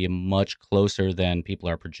are going to be much closer than people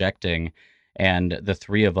are projecting, and the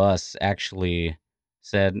three of us actually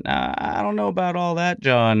said, I don't know about all that,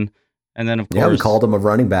 John. And then, of course... Yeah, we called him a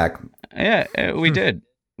running back. Yeah, we did.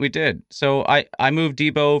 We did. So I moved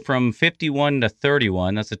Deebo from 51 to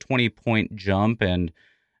 31. That's a 20-point jump, and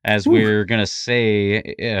as we're going to say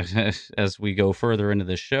as we go further into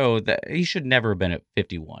the show, that he should never have been at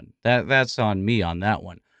 51. That's on me on that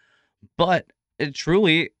one. But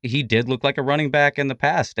truly, he did look like a running back in the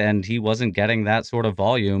past, and he wasn't getting that sort of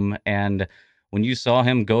volume. And when you saw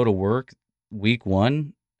him go to work week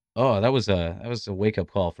 1, that was a wake-up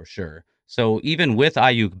call for sure. So even with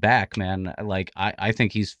Ayuk back, man, like I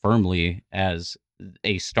think he's firmly as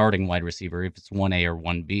a starting wide receiver if it's 1A or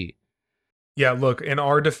 1B. Yeah, look, in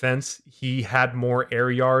our defense, he had more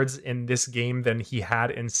air yards in this game than he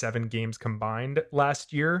had in 7 games combined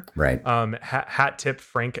last year. Right. Hat tip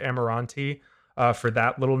Frank Amirante for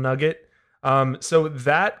that little nugget. So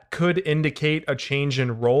that could indicate a change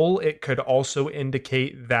in role. It could also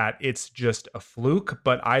indicate that it's just a fluke.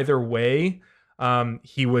 But either way,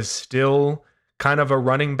 he was still kind of a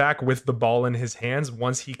running back with the ball in his hands.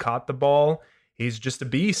 Once he caught the ball, he's just a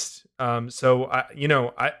beast. I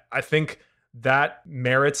think that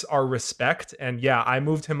merits our respect. And yeah, I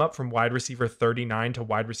moved him up from wide receiver 39 to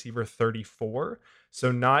wide receiver 34.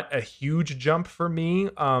 So not a huge jump for me,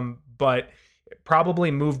 but probably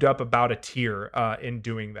moved up about a tier in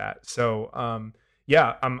doing that. So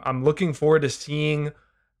I'm looking forward to seeing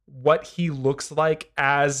what he looks like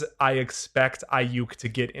as I expect Ayuk to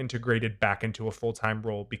get integrated back into a full-time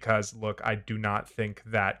role, because look, I do not think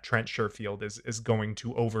that Trent Sherfield is going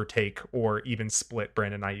to overtake or even split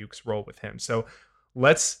Brandon Ayuk's role with him. So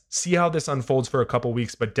let's see how this unfolds for a couple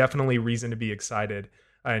weeks, but definitely reason to be excited.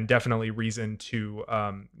 And definitely reason to,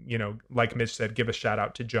 like Mitch said, give a shout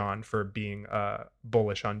out to John for being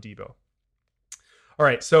bullish on Debo. All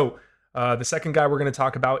right, so the second guy we're going to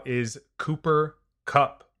talk about is Cooper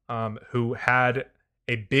Kupp, who had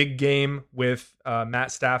a big game with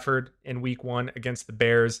Matt Stafford in week 1 against the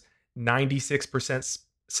Bears, 96%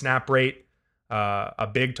 snap rate, a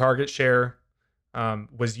big target share,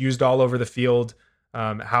 was used all over the field.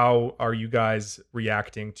 How are you guys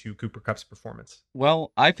reacting to Cooper Kupp's performance?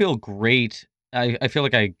 Well, I feel great. I feel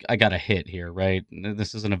like I got a hit here, right?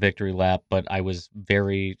 This isn't a victory lap, but I was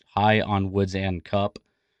very high on Woods and Kupp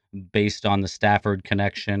based on the Stafford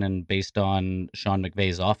connection and based on Sean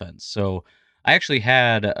McVay's offense. So I actually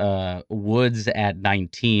had Woods at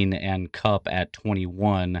 19 and Kupp at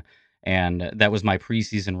 21, and that was my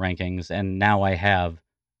preseason rankings. And now I have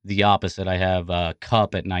the opposite. I have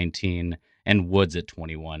Kupp at 19 and Woods at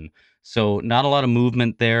 21. So not a lot of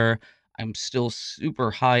movement there. I'm still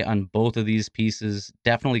super high on both of these pieces.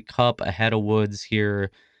 Definitely Kupp ahead of Woods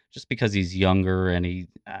here, just because he's younger and he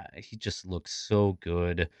just looks so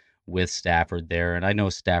good with Stafford there. And I know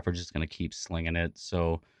Stafford's just going to keep slinging it.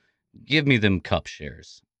 So give me them Kupp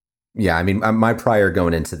shares. Yeah, I mean, my prior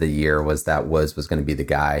going into the year was that Woods was going to be the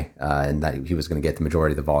guy, and that he was going to get the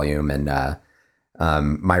majority of the volume. And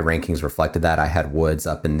my rankings reflected that. I had Woods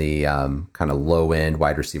up in the kind of low end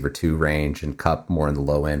wide receiver 2 range, and Kupp more in the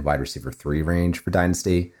low end wide receiver 3 range for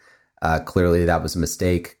Dynasty. Clearly, that was a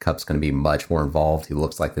mistake. Kupp's going to be much more involved. He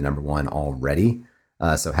looks like the number 1 already.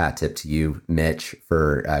 So hat tip to you, Mitch,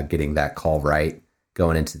 for getting that call right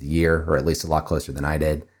going into the year, or at least a lot closer than I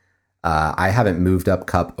did. I haven't moved up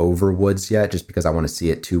Kupp over Woods yet, just because I want to see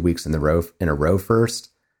it 2 weeks in a row first.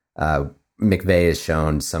 McVay has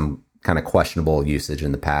shown some kind of questionable usage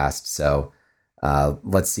in the past, so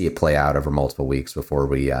let's see it play out over multiple weeks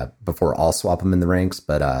before I'll swap him in the ranks.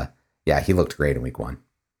 But yeah, he looked great in week 1.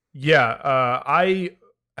 Yeah, I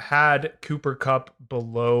had Cooper Kupp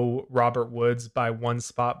below Robert Woods by 1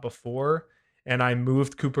 spot before, and I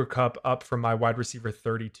moved Cooper Kupp up from my wide receiver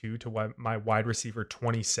 32 to my wide receiver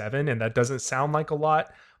 27, and that doesn't sound like a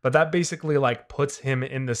lot, but that basically like puts him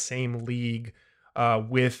in the same league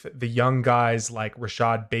with the young guys like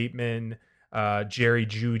Rashad Bateman, Jerry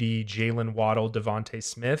Jeudy, Jalen Waddle, Devontae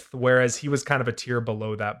Smith, whereas he was kind of a tier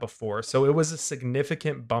below that before. So it was a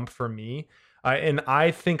significant bump for me. And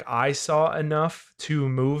I think I saw enough to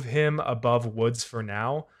move him above Woods for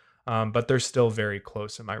now. But they're still very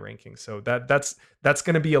close in my rankings. So that's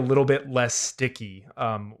going to be a little bit less sticky.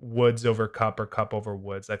 Woods over Kupp or Kupp over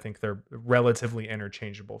Woods. I think they're relatively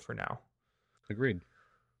interchangeable for now. Agreed.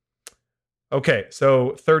 Okay,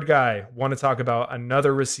 so third guy, want to talk about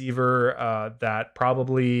another receiver that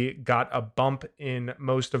probably got a bump in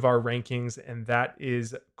most of our rankings, and that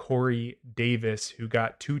is Corey Davis, who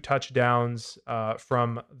got 2 touchdowns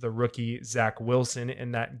from the rookie Zach Wilson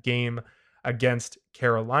in that game against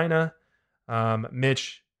Carolina.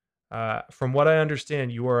 Mitch, from what I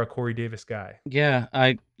understand, you are a Corey Davis guy. Yeah,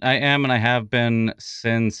 I am, and I have been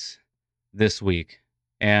since this week.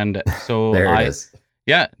 And so There it is.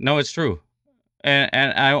 Yeah, no, it's true.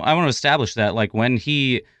 And I want to establish that, like, when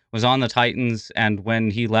he was on the Titans and when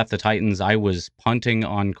he left the Titans, I was punting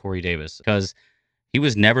on Corey Davis because he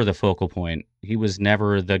was never the focal point. He was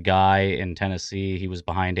never the guy in Tennessee. He was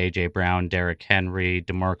behind A.J. Brown, Derrick Henry,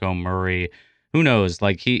 DeMarco Murray. Who knows?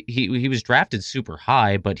 Like, he was drafted super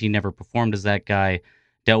high, but he never performed as that guy,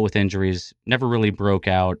 dealt with injuries, never really broke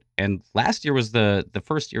out. And last year was the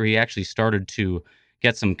first year he actually started to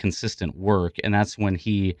get some consistent work, and that's when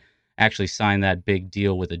he actually signed that big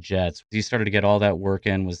deal with the Jets. He started to get all that work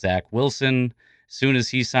in with Zach Wilson. As soon as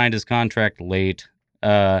he signed his contract late,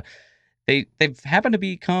 they've happened to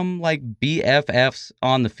become like BFFs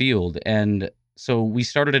on the field. And so we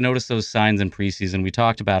started to notice those signs in preseason. We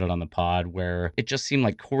talked about it on the pod where it just seemed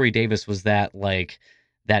like Corey Davis was that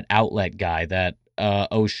that outlet guy, that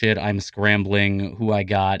oh shit, I'm scrambling, who I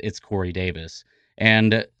got, it's Corey Davis.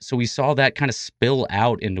 And so we saw that kind of spill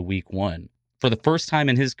out into week 1. For the first time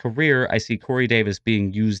in his career, I see Corey Davis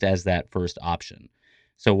being used as that first option.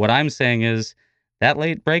 So what I'm saying is that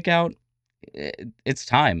late breakout, it's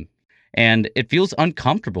time. And it feels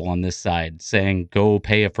uncomfortable on this side saying go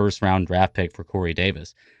pay a first round draft pick for Corey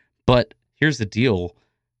Davis. But here's the deal.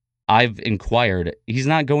 I've inquired. He's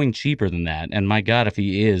not going cheaper than that. And my God, if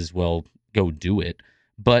he is, well, go do it.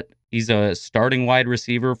 But he's a starting wide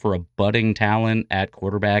receiver for a budding talent at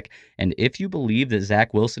quarterback. And if you believe that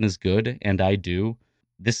Zach Wilson is good, and I do,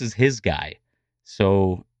 this is his guy.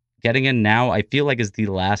 So getting in now, I feel like is the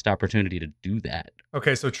last opportunity to do that.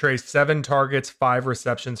 Okay, so Trey, 7 targets, 5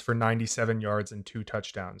 receptions for 97 yards and 2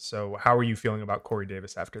 touchdowns. So how are you feeling about Corey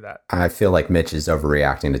Davis after that? I feel like Mitch is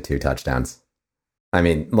overreacting to 2 touchdowns. I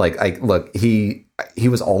mean, look, he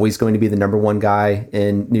was always going to be the number 1 guy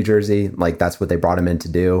in New Jersey. Like, that's what they brought him in to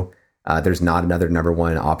do. There's not another number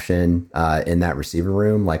 1 option in that receiver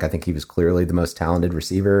room. Like, I think he was clearly the most talented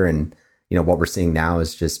receiver. And, what we're seeing now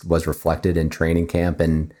was reflected in training camp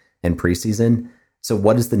and preseason. So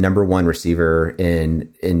what does the number 1 receiver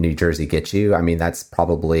in New Jersey get you? I mean, that's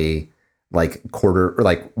probably like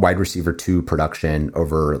wide receiver 2 production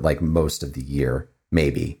over like most of the year,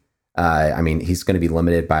 maybe. I mean, he's going to be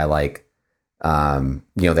limited by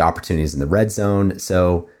the opportunities in the red zone.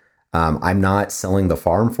 So I'm not selling the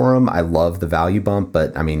farm for him. I love the value bump,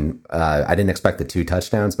 but I mean, I didn't expect the 2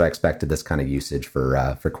 touchdowns, but I expected this kind of usage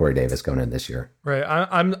for Corey Davis going in this year. Right.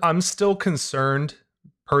 I'm still concerned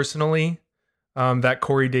personally that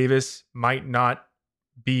Corey Davis might not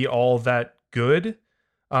be all that good,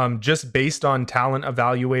 just based on talent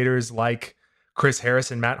evaluators like Chris Harris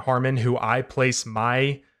and Matt Harmon, who I place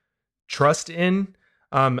my trust in.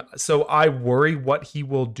 So I worry what he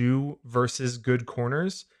will do versus good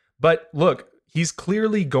corners. But look, he's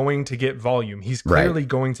clearly going to get volume. He's clearly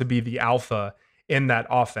going to be the alpha in that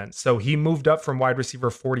offense. So he moved up from wide receiver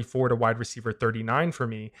 44 to wide receiver 39 for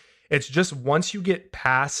me. It's just once you get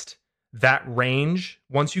past that range,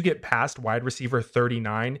 once you get past wide receiver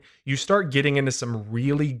 39, you start getting into some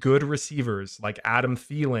really good receivers like Adam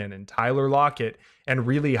Thielen and Tyler Lockett, and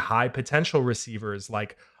really high potential receivers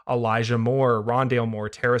like Elijah Moore, Rondale Moore,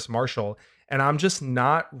 Terrace Marshall. And I'm just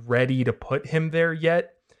not ready to put him there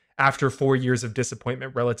yet after 4 years of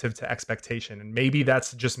disappointment relative to expectation. And maybe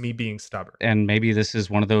that's just me being stubborn. And maybe this is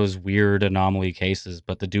one of those weird anomaly cases,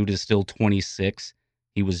 but the dude is still 26.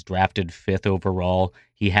 He was drafted 5th overall.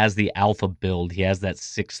 He has the alpha build. He has that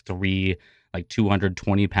 6'3", like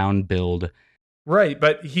 220-pound build. Right,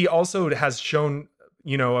 but he also has shown,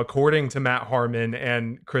 according to Matt Harmon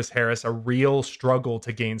and Chris Harris, a real struggle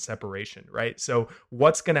to gain separation, right? So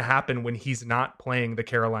what's going to happen when he's not playing the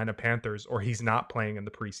Carolina Panthers or he's not playing in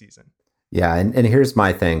the preseason? Yeah, and here's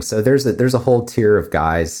my thing. So there's a whole tier of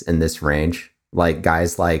guys in this range, like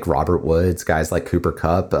guys like Robert Woods, guys like Cooper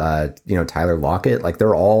Kupp, Tyler Lockett. Like,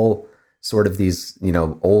 they're all sort of these,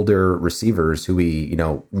 older receivers who we,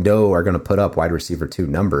 know are going to put up wide receiver 2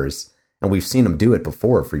 numbers. And we've seen them do it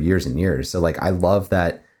before for years and years. So like, I love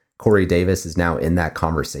that Corey Davis is now in that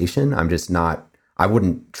conversation. I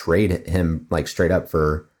wouldn't trade him like straight up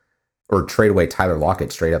or trade away Tyler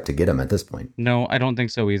Lockett straight up to get him at this point. No, I don't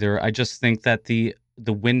think so either. I just think that the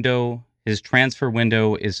window, his transfer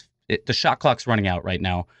window the shot clock's running out right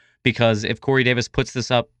now, because if Corey Davis puts this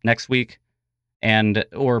up next week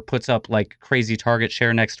or puts up like crazy target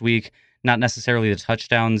share next week, not necessarily the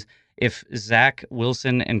touchdowns, if Zach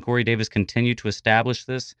Wilson and Corey Davis continue to establish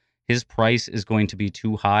this, his price is going to be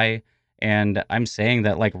too high. And I'm saying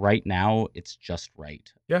that like right now, it's just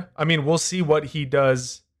right. Yeah. I mean, we'll see what he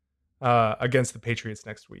does against the Patriots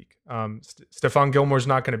next week. Stephon Gilmore's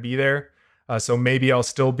not going to be there. So maybe I'll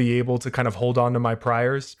still be able to kind of hold on to my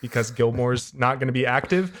priors because Gilmore's not going to be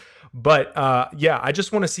active. But I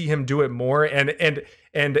just want to see him do it more. And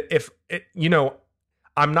if it,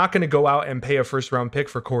 I'm not going to go out and pay a first round pick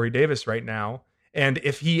for Corey Davis right now. And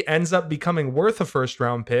if he ends up becoming worth a first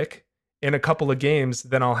round pick in a couple of games,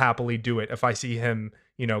 then I'll happily do it. If I see him,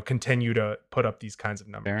 continue to put up these kinds of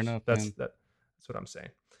numbers. Fair enough. That's what I'm saying.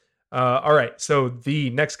 All right. So the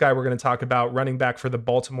next guy we're going to talk about, running back for the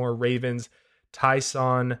Baltimore Ravens,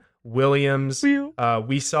 Tyson Williams.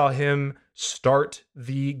 We saw him start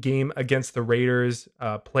the game against the Raiders,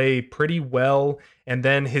 play pretty well, and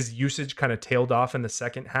then his usage kind of tailed off in the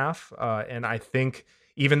second half. And I think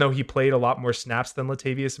even though he played a lot more snaps than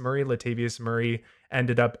Latavius Murray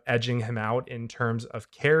ended up edging him out in terms of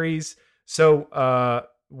carries. So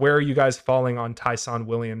where are you guys falling on Tyson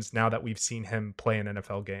Williams now that we've seen him play an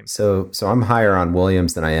NFL game? So I'm higher on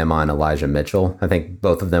Williams than I am on Elijah Mitchell. I think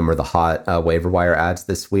both of them were the hot waiver wire ads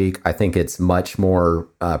this week. I think it's much more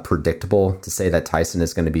predictable to say that Tyson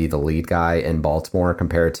is going to be the lead guy in Baltimore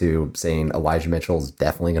compared to saying Elijah Mitchell is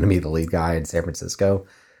definitely going to be the lead guy in San Francisco.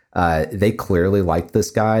 They clearly liked this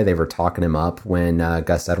guy. They were talking him up when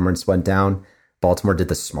Gus Edwards went down. Baltimore did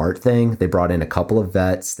the smart thing. They brought in a couple of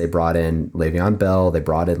vets. They brought in Le'Veon Bell. They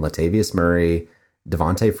brought in Latavius Murray,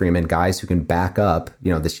 Devontae Freeman, guys who can back up,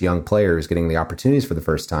 this young player who's getting the opportunities for the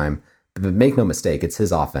first time. But make no mistake, it's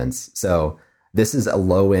his offense. So this is a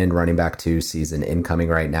low-end running back 2 season incoming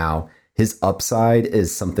right now. His upside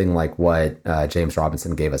is something like what James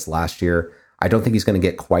Robinson gave us last year. I don't think he's going to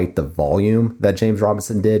get quite the volume that James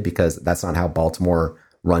Robinson did because that's not how Baltimore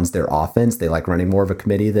runs their offense. They like running more of a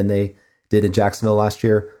committee than they did in Jacksonville last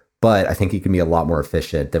year, but I think he can be a lot more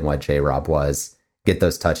efficient than what J-Rob was, get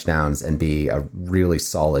those touchdowns, and be a really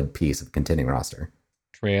solid piece of contending roster.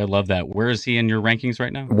 Trey, I love that. Where is he in your rankings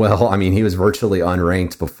right now? Well, I mean, he was virtually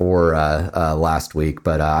unranked before last week,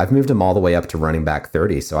 but I've moved him all the way up to running back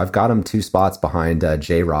 30, so I've got him 2 spots behind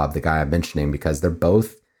J-Rob, the guy I'm mentioning, because they're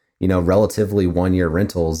both, relatively one-year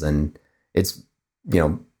rentals, and it's,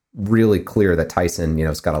 really clear that Tyson,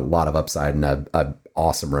 has got a lot of upside and a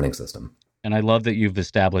awesome running system. And I love that you've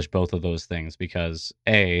established both of those things because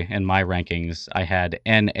in my rankings, I had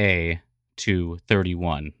NA to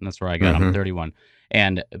 31. That's where I got him, 31.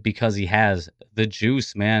 And because he has the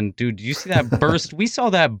juice, man, dude, do you see that burst? We saw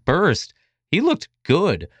that burst. He looked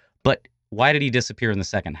good, but why did he disappear in the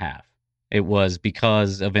second half? It was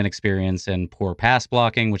because of inexperience and poor pass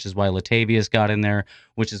blocking, which is why Latavius got in there,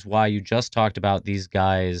 which is why you just talked about these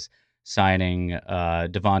guys signing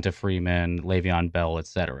Devonta Freeman, Le'Veon Bell,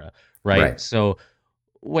 etc. Right? So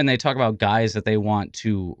when they talk about guys that they want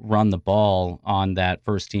to run the ball on that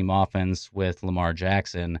first team offense with Lamar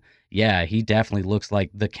Jackson, yeah, he definitely looks like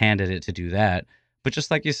the candidate to do that. But just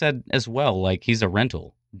like you said as well, like he's a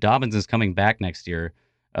rental. Dobbins is coming back next year.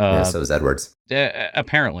 So is Edwards.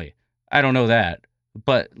 Apparently. I don't know that.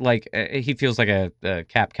 But like he feels like a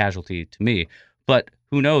cap casualty to me. But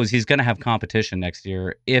who knows? He's going to have competition next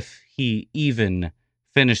year if he even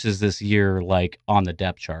finishes this year like on the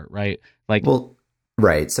depth chart, right? Like, well,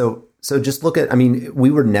 right. So just look at, I mean, we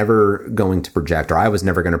were never going to project, or I was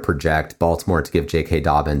never going to project Baltimore to give J.K.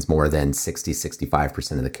 Dobbins more than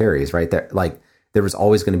 65% of the carries, right? There was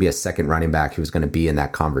always going to be a second running back who was going to be in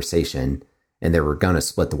that conversation, and they were going to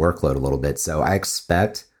split the workload a little bit. So I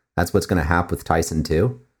expect that's what's going to happen with Tyson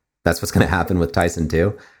too.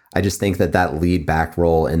 I just think that lead back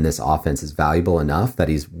role in this offense is valuable enough that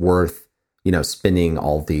he's worth, spending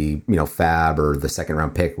all the, fab or the second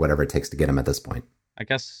round pick, whatever it takes to get him at this point. I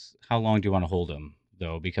guess how long do you want to hold him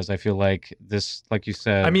though? Because I feel like this, like you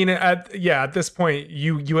said, I mean, at this point,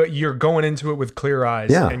 you're going into it with clear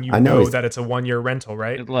eyes, and you I know that it's a 1-year rental,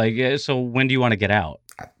 right? Like, so when do you want to get out?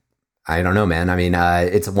 I don't know, man. I mean,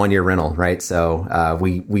 it's a 1-year rental, right? So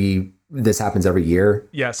this happens every year.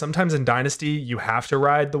 Yeah, sometimes in Dynasty, you have to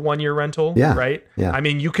ride the 1-year rental, yeah, right? Yeah. I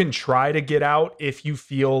mean, you can try to get out if you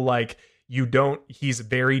feel like he's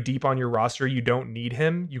very deep on your roster, you don't need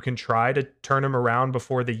him. You can try to turn him around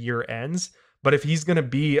before the year ends. But if he's going to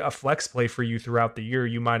be a flex play for you throughout the year,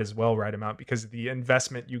 you might as well ride him out because the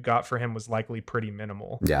investment you got for him was likely pretty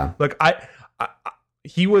minimal. Yeah. Look,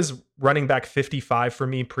 he was running back 55 for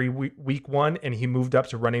me pre-week 1, and he moved up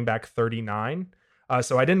to running back 39.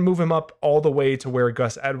 So I didn't move him up all the way to where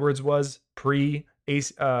Gus Edwards was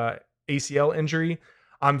pre-ACL injury.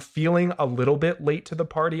 I'm feeling a little bit late to the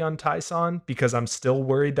party on Tyson because I'm still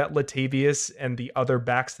worried that Latavius and the other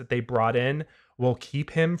backs that they brought in will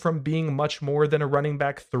keep him from being much more than a running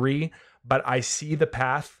back 3. But I see the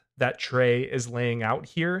path that Trey is laying out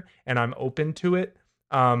here, and I'm open to it.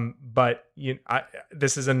 But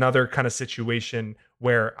this is another kind of situation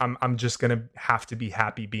where I'm just going to have to be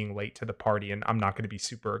happy being late to the party, and I'm not going to be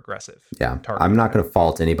super aggressive. Yeah. I'm not going to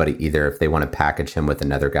fault anybody either if they want to package him with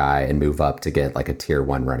another guy and move up to get like a tier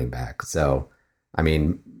 1 running back. So, I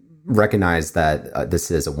mean, recognize that this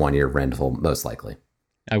is a 1-year rental, most likely.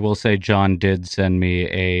 I will say John did send me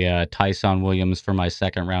a Tyson Williams for my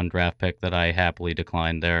second round draft pick that I happily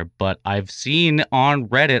declined there. But I've seen on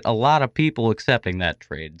Reddit a lot of people accepting that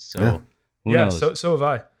trade. So who knows? So have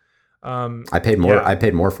I. I paid more. Yeah. I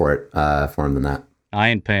paid more for it for him than that. I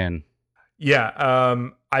ain't paying. Yeah.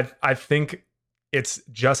 I think it's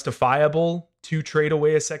justifiable to trade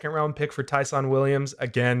away a second round pick for Tyson Williams.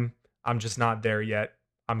 Again, I'm just not there yet.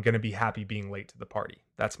 I'm going to be happy being late to the party.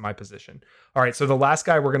 That's my position. All right. So the last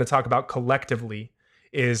guy we're going to talk about collectively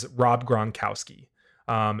is Rob Gronkowski,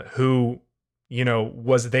 who,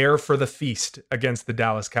 was there for the feast against the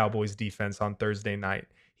Dallas Cowboys defense on Thursday night.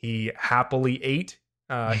 He happily ate.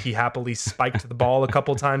 He happily spiked the ball a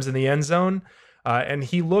couple times in the end zone. And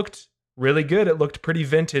he looked really good. It looked pretty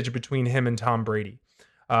vintage between him and Tom Brady.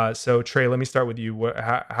 So Trey, let me start with you.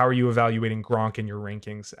 How are you evaluating Gronk in your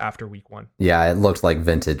rankings after week 1? Yeah, it looked like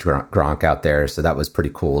vintage Gronk out there, so that was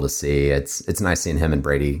pretty cool to see. It's nice seeing him and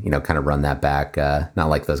Brady, kind of run that back. Not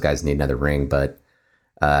like those guys need another ring, but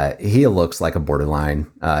he looks like a borderline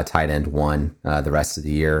tight end 1 the rest of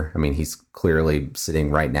the year. I mean, he's clearly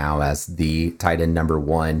sitting right now as the tight end number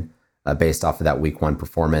 1 based off of that week 1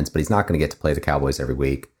 performance, but he's not going to get to play the Cowboys every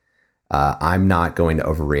week. I'm not going to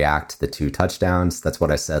overreact to the 2 touchdowns. That's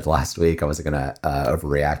what I said last week. I wasn't going to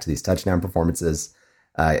overreact to these touchdown performances.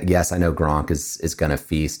 Yes, I know Gronk is going to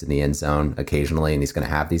feast in the end zone occasionally, and he's going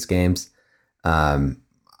to have these games.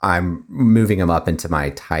 I'm moving him up into my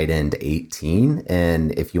tight end 18.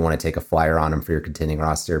 And if you want to take a flyer on him for your contending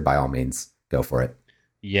roster, by all means, go for it.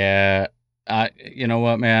 Yeah. You know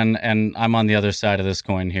what, man? And I'm on the other side of this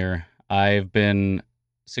coin here. I've been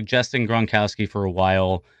suggesting Gronkowski for a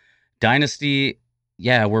while. Dynasty,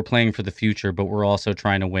 yeah, we're playing for the future, but we're also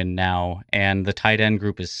trying to win now. And the tight end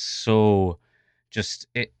group is so just,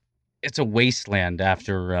 it's a wasteland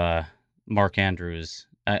after Mark Andrews.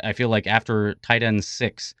 I feel like after tight end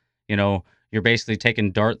 6, you're basically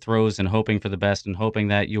taking dart throws and hoping for the best and hoping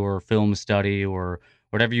that your film study or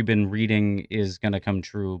whatever you've been reading is going to come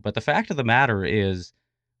true. But the fact of the matter is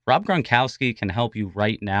Rob Gronkowski can help you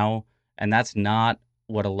right now, and that's not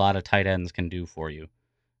what a lot of tight ends can do for you.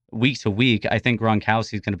 Week to week, I think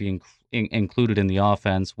Gronkowski is going to be included in the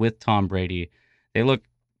offense with Tom Brady. They look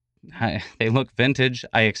vintage.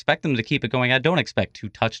 I expect them to keep it going. I don't expect 2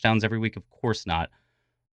 touchdowns every week, of course not.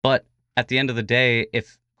 But at the end of the day,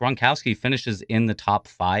 if Gronkowski finishes in the top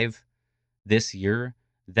 5 this year,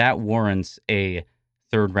 that warrants a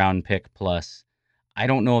 3rd round pick plus. I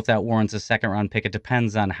don't know if that warrants a 2nd round pick. It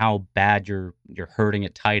depends on how bad you're hurting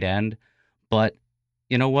at tight end. But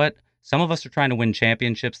you know what? Some of us are trying to win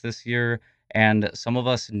championships this year, and some of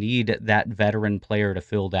us need that veteran player to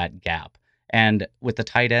fill that gap. And with the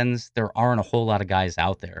tight ends, there aren't a whole lot of guys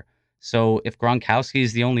out there. So if Gronkowski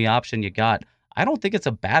is the only option you got, I don't think it's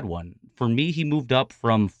a bad one. For me, he moved up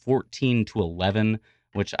from 14 to 11,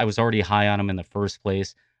 which I was already high on him in the first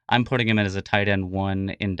place. I'm putting him in as a tight end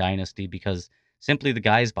 1 in Dynasty because simply the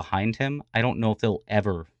guys behind him, I don't know if they'll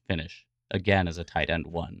ever finish again as a tight end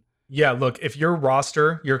 1. Yeah, look, if your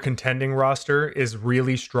contending roster is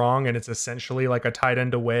really strong and it's essentially like a tight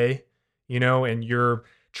end away, and you're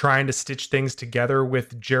trying to stitch things together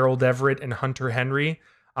with Gerald Everett and Hunter Henry,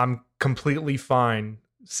 I'm completely fine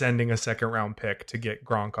sending a 2nd round pick to get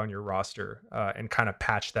Gronk on your roster and kind of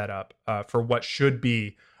patch that up for what should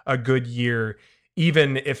be a good year.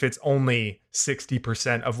 Even if it's only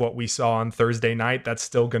 60% of what we saw on Thursday night, that's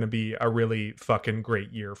still going to be a really fucking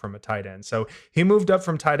great year from a tight end. So he moved up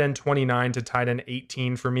from tight end 29 to tight end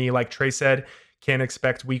 18 for me. Like Trey said, can't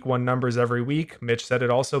expect week 1 numbers every week. Mitch said it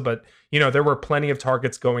also, but there were plenty of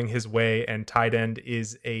targets going his way, and tight end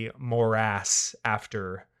is a morass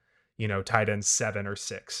after, tight end 7 or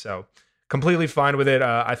 6. So completely fine with it.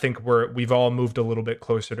 I think we've all moved a little bit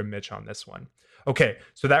closer to Mitch on this one. Okay,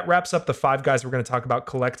 so that wraps up the 5 guys we're going to talk about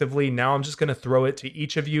collectively. Now I'm just going to throw it to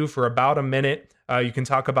each of you for about a minute. You can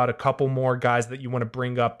talk about a couple more guys that you want to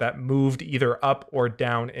bring up that moved either up or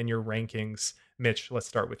down in your rankings. Mitch, let's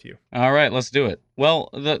start with you. All right, let's do it. Well,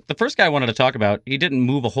 the first guy I wanted to talk about, he didn't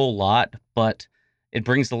move a whole lot, but it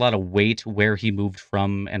brings a lot of weight where he moved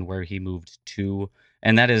from and where he moved to,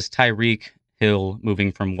 and that is Tyreek Hill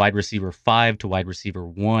moving from wide receiver 5 to wide receiver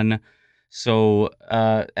 1. So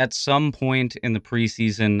at some point in the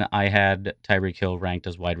preseason, I had Tyreek Hill ranked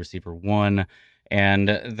as wide receiver 1. And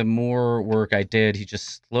the more work I did, he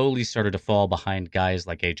just slowly started to fall behind guys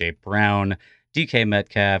like A.J. Brown, DK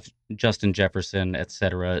Metcalf, Justin Jefferson,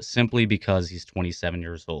 etc., simply because he's 27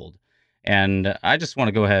 years old. And I just want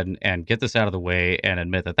to go ahead and get this out of the way and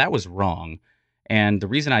admit that that was wrong. And the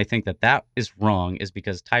reason I think that is wrong is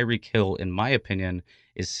because Tyreek Hill, in my opinion,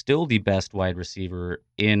 is still the best wide receiver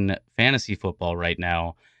in fantasy football right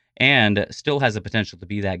now and still has the potential to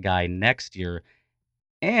be that guy next year.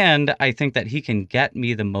 And I think that he can get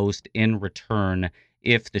me the most in return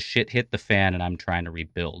if the shit hit the fan and I'm trying to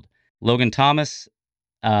rebuild. Logan Thomas,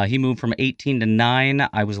 he moved from 18 to 9.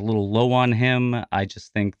 I was a little low on him. I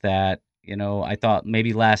just think that, I thought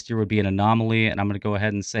maybe last year would be an anomaly, and I'm going to go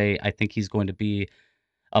ahead and say I think he's going to be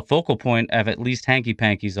a focal point of at least Hanky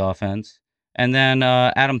Panky's offense. And then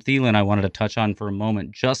Adam Thielen I wanted to touch on for a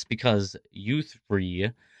moment just because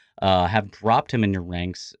youth-free. have dropped him in your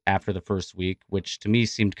ranks after the first week, which to me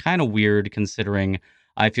seemed kind of weird considering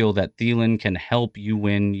I feel that Thielen can help you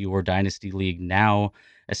win your Dynasty League now,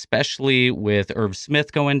 especially with Irv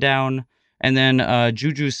Smith going down. And then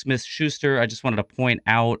Juju Smith-Schuster, I just wanted to point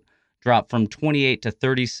out, dropped from 28 to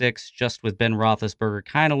 36 just with Ben Roethlisberger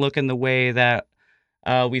kind of looking the way that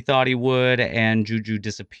we thought he would, and Juju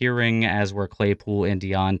disappearing as where Claypool and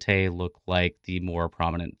Deontay look like the more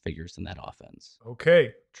prominent figures in that offense.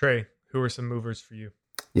 Okay, Trey, who are some movers for you?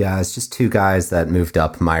 Yeah, it's just two guys that moved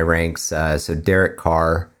up my ranks. So Derek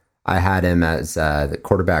Carr, I had him as the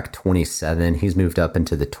quarterback 27. He's moved up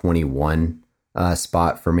into the 21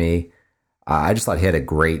 spot for me. I just thought he had a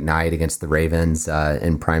great night against the Ravens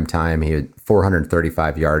in prime time. He had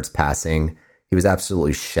 435 yards passing. He was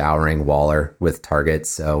absolutely showering Waller with targets.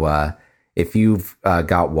 So if you've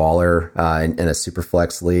got Waller in a super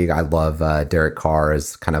flex league, I love Derek Carr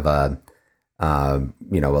as kind of a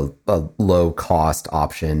low cost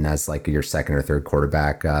option as like your second or third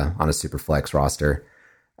quarterback on a super flex roster.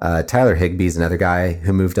 Tyler Higbee's another guy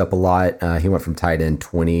who moved up a lot. He went from tight end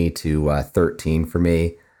 20 to 13 for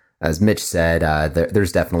me. As Mitch said,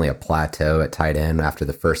 there's definitely a plateau at tight end after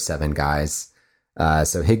the first 7 guys.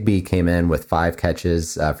 So Higbee came in with 5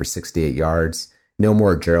 catches for 68 yards. No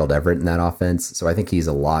more Gerald Everett in that offense. So I think he's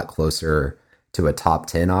a lot closer to a top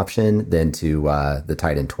 10 option than to the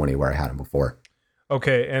tight end 20 where I had him before.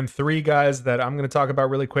 Okay, and 3 guys that I'm going to talk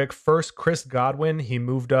about really quick. First, Chris Godwin. He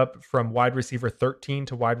moved up from wide receiver 13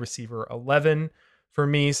 to wide receiver 11 for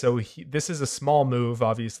me. So this is a small move,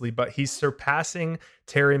 obviously, but he's surpassing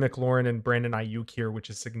Terry McLaurin and Brandon Ayuk here, which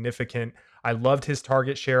is significant. I loved his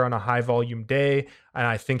target share on a high volume day, and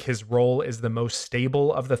I think his role is the most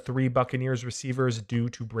stable of the 3 Buccaneers receivers due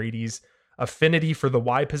to Brady's affinity for the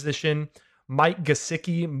Y position. Mike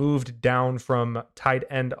Gesicki moved down from tight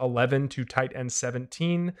end 11 to tight end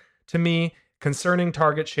 17 to me. Concerning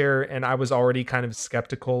target share, and I was already kind of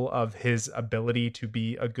skeptical of his ability to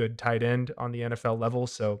be a good tight end on the NFL level,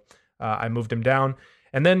 so I moved him down.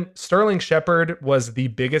 And then Sterling Shepard was the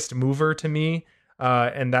biggest mover to me,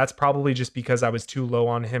 and that's probably just because I was too low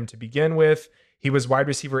on him to begin with. He was wide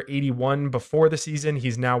receiver 81 before the season.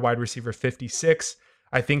 He's now wide receiver 56.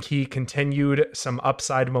 I think he continued some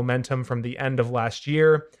upside momentum from the end of last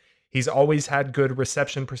year. He's always had good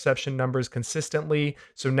reception perception numbers consistently.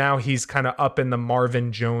 So now he's kind of up in the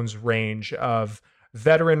Marvin Jones range of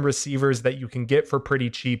veteran receivers that you can get for pretty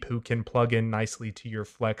cheap who can plug in nicely to your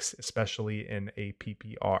flex, especially in a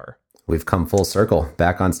PPR. We've come full circle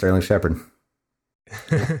back on Sterling Shepard.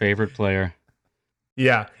 Favorite player.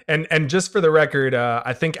 Yeah. And just for the record,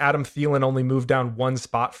 I think Adam Thielen only moved down 1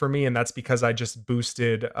 spot for me, and that's because I just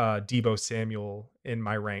boosted Deebo Samuel in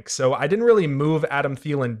my rank. So I didn't really move Adam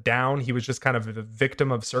Thielen down. He was just kind of the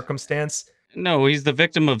victim of circumstance. No, he's the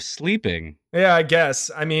victim of sleeping. Yeah, I guess.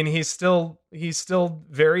 I mean, he's still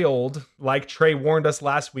very old. Like Trey warned us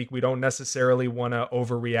last week, we don't necessarily want to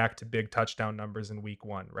overreact to big touchdown numbers in week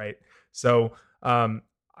 1, right? So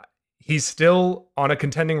he's still on a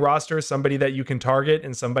contending roster, somebody that you can target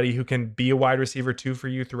and somebody who can be a wide receiver 2 for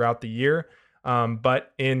you throughout the year.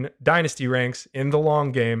 But in dynasty ranks, in the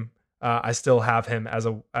long game, I still have him as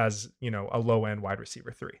a low end wide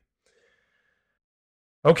receiver 3.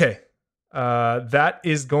 Okay. That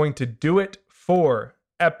is going to do it for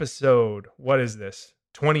episode, what is this?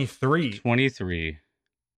 23.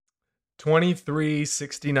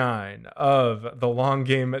 2369 of the Long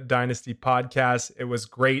Game Dynasty podcast. It was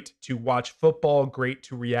great to watch football, great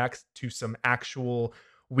to react to some actual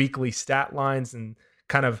weekly stat lines and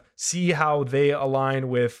kind of see how they align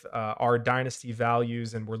with our dynasty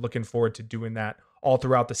values. And we're looking forward to doing that all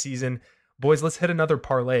throughout the season. Boys, let's hit another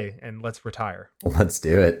parlay and let's retire. Let's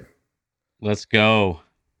do it. Let's go.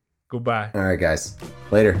 Goodbye. All right, guys.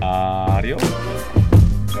 Later. Adios.